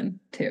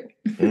person too.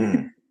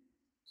 Mm,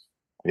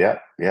 yeah,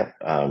 yeah.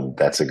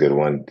 That's a good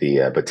one.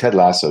 The but Ted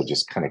Lasso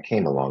just kind of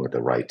came along at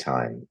the right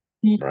time,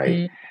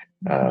 right?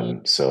 Mhm,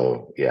 mhm.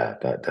 So yeah,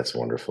 that's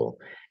wonderful.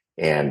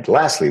 And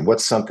lastly,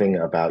 what's something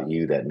about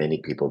you that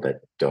many people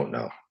that don't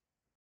know?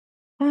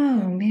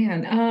 Oh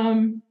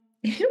man.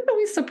 What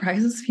always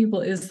surprises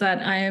people is that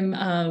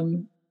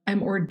I'm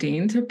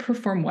ordained to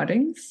perform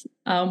weddings,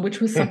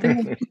 which was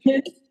something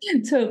I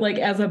did to like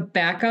as a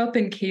backup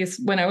in case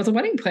when I was a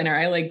wedding planner,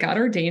 I like got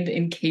ordained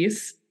in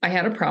case I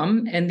had a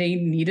prom and they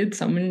needed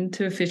someone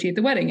to officiate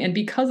the wedding. And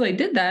because I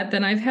did that,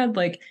 then I've had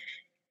like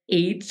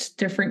 8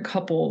 different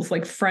couples,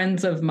 like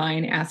friends of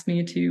mine, ask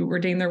me to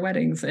ordain their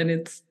weddings. And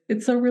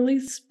it's a really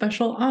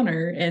special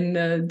honor and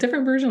a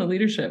different version of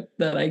leadership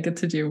that I get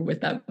to do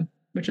with them,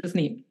 which is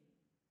neat.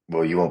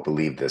 Well, you won't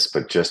believe this,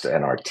 but just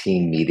in our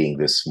team meeting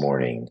this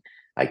morning,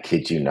 I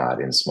kid you not,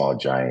 in Small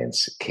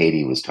Giants,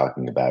 Katie was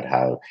talking about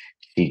how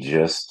she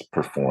just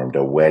performed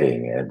a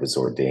wedding and was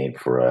ordained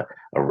for a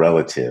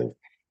relative.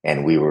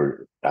 And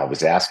I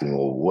was asking,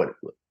 well, what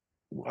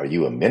are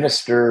you a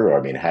minister? Or,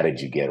 I mean, how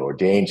did you get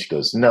ordained? She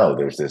goes, no,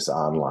 there's this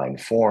online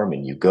form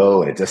and you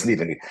go and it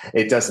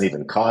doesn't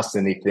even cost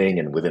anything.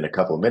 And within a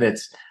couple of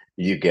minutes,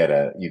 you get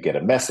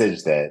a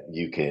message that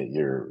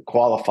you're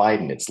qualified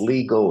and it's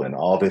legal and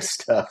all this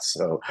stuff.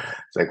 So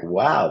it's like,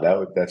 wow,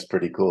 that's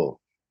pretty cool.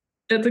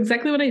 That's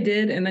exactly what I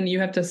did. And then you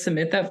have to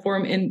submit that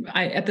form. And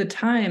I, at the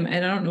time,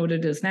 and I don't know what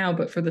it is now,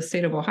 but for the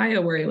state of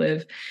Ohio where I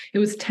live, it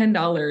was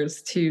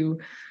 $10 to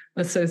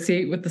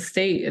associate with the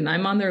state, and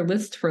I'm on their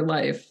list for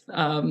life.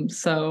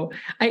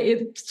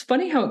 It's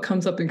funny how it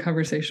comes up in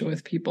conversation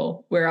with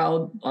people where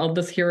I'll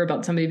just hear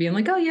about somebody being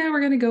like, "Oh yeah,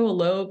 we're gonna go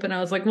elope," and I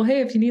was like, "Well,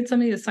 hey, if you need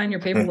somebody to sign your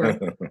paperwork,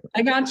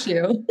 I got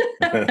you."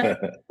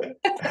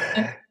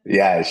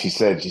 Yeah, she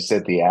said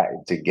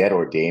to get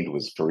ordained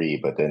was free,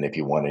 but then if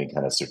you want any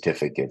kind of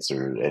certificates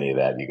or any of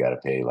that, you got to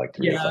pay like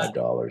Yeah. $3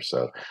 or $5.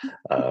 So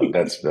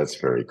that's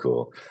very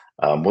cool.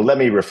 Well, let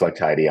me reflect,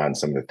 Heidi, on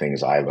some of the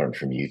things I learned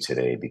from you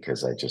today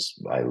because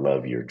I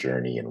love your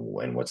journey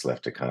and what's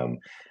left to come.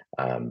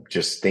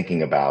 Just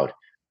thinking about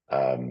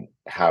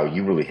how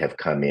you really have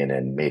come in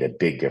and made a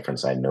big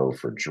difference. I know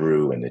for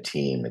Drew and the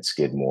team at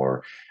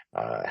Skidmore,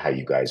 how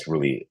you guys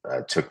really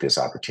took this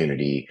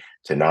opportunity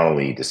to not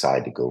only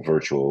decide to go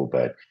virtual,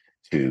 but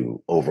to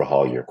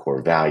overhaul your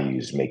core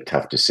values, make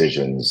tough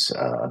decisions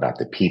about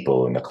the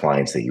people and the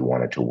clients that you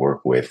wanted to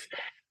work with.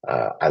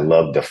 I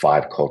love the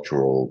 5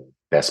 cultural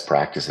best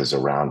practices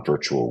around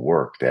virtual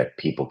work that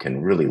people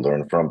can really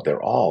learn from.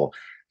 They're all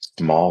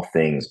small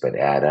things, but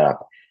add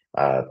up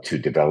to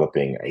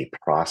developing a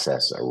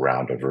process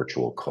around a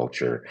virtual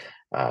culture.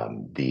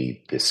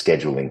 The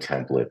scheduling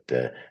template,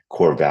 the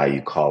core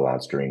value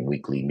callouts during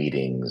weekly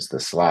meetings, the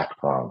Slack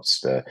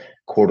prompts, the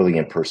quarterly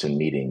in-person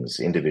meetings,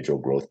 individual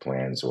growth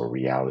plans, or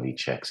reality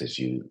checks, as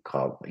you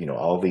call,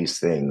 all these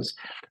things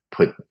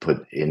put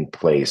in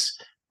place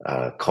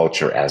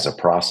culture as a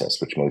process,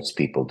 which most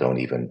people don't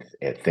even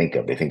think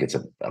of. They think it's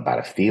about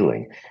a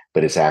feeling,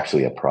 but it's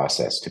actually a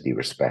process to be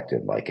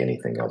respected, like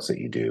anything else that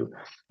you do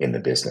in the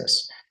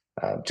business.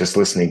 Just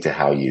listening to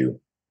how you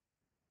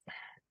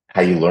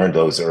learned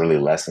those early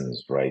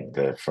lessons, right?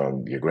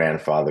 From your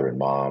grandfather and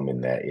mom in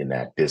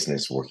that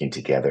business working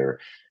together.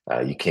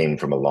 You came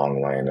from a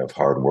long line of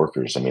hard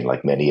workers. I mean,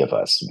 like many of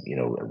us,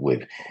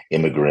 with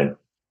immigrant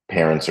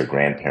parents or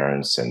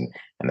grandparents, and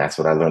that's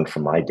what I learned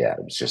from my dad.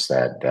 It was just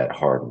that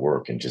hard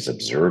work and just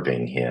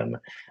observing him,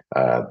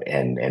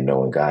 and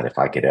knowing, God, if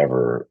I could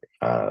ever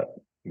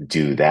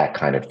do that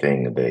kind of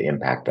thing, the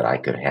impact that I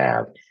could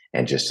have,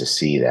 and just to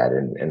see that.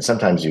 And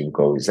sometimes you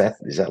go, is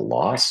that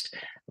lost?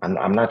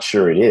 I'm not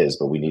sure it is,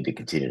 but we need to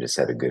continue to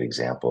set a good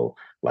example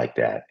like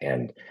that.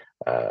 And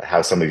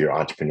how some of your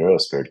entrepreneurial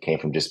spirit came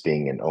from just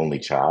being an only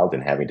child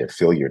and having to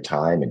fill your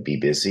time and be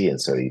busy.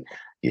 And so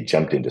you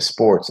jumped into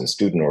sports and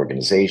student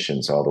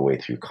organizations all the way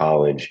through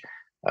college.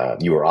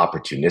 You were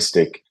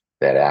opportunistic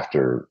that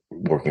after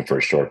working for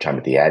a short time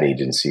at the ad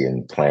agency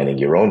and planning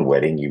your own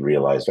wedding, you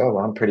realized, oh,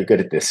 well, I'm pretty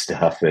good at this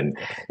stuff, and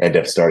end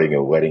up starting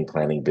a wedding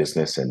planning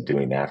business and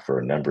doing that for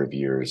a number of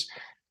years,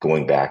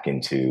 going back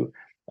into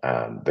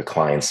the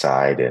client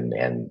side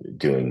and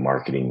doing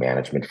marketing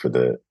management for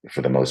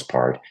the most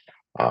part,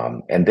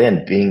 and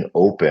then being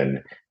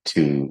open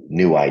to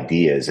new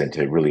ideas and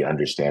to really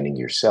understanding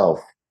yourself,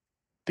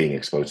 being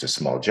exposed to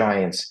small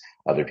giants,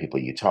 other people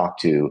you talk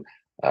to.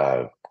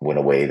 Went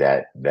away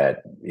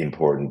that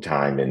important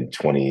time in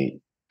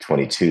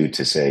 2022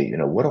 to say,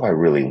 what do I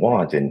really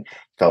want? And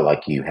felt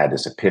like you had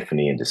this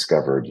epiphany and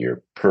discovered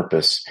your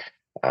purpose,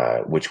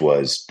 which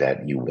was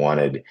that you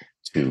wanted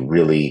to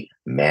really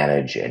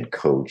manage and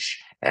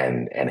coach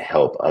and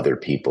help other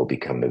people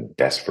become the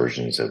best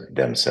versions of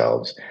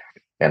themselves.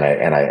 And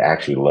I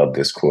actually love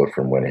this quote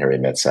from When Harry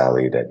Met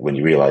Sally, that when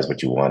you realize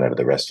what you want out of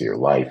the rest of your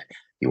life,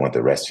 you want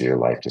the rest of your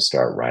life to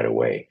start right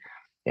away.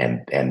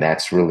 And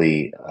that's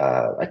really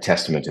a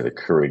testament to the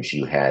courage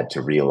you had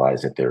to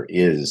realize that there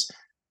is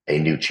a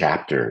new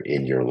chapter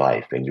in your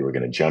life, and you were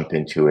going to jump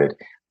into it.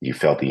 You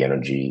felt the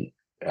energy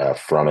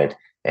from it,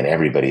 and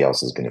everybody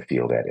else is going to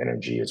feel that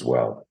energy as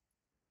well.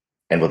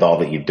 And with all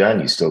that you've done,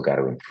 you still got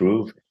to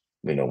improve.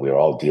 We're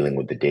all dealing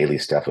with the daily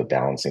stuff of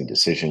balancing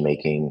decision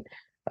making,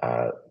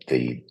 uh,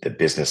 the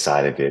business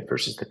side of it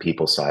versus the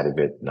people side of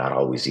it. Not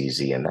always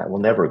easy, and that will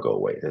never go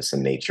away. That's the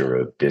nature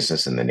of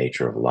business and the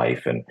nature of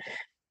life.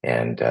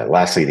 And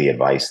lastly, the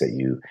advice that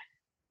you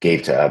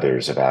gave to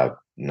others about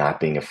not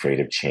being afraid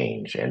of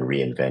change and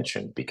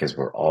reinvention, because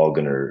we're all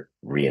going to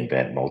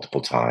reinvent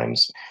multiple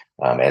times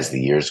as the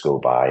years go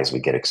by, as we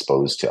get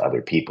exposed to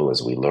other people,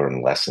 as we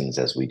learn lessons,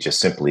 as we just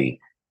simply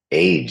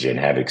age and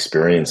have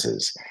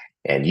experiences.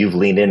 And you've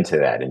leaned into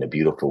that in a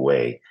beautiful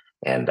way.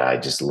 And I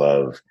just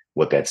love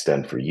what that's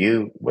done for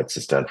you, what's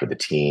it's done for the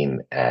team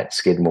at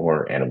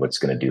Skidmore, and what's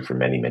going to do for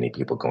many, many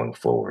people going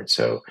forward.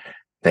 So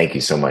thank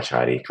you so much,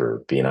 Heidi,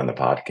 for being on the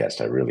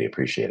podcast. I really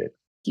appreciate it.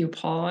 Thank you,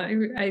 Paul.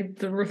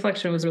 The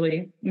reflection was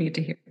really neat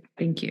to hear.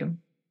 Thank you.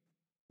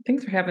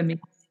 Thanks for having me.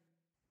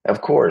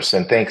 Of course.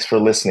 And thanks for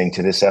listening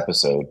to this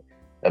episode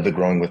of the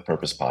Growing with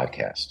Purpose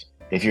podcast.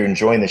 If you're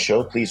enjoying the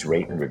show, please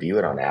rate and review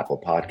it on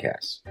Apple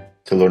Podcasts.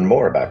 To learn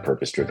more about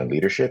purpose-driven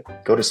leadership,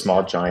 go to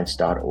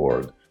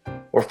smallgiants.org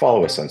or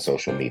follow us on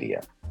social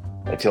media.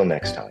 Until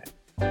next time.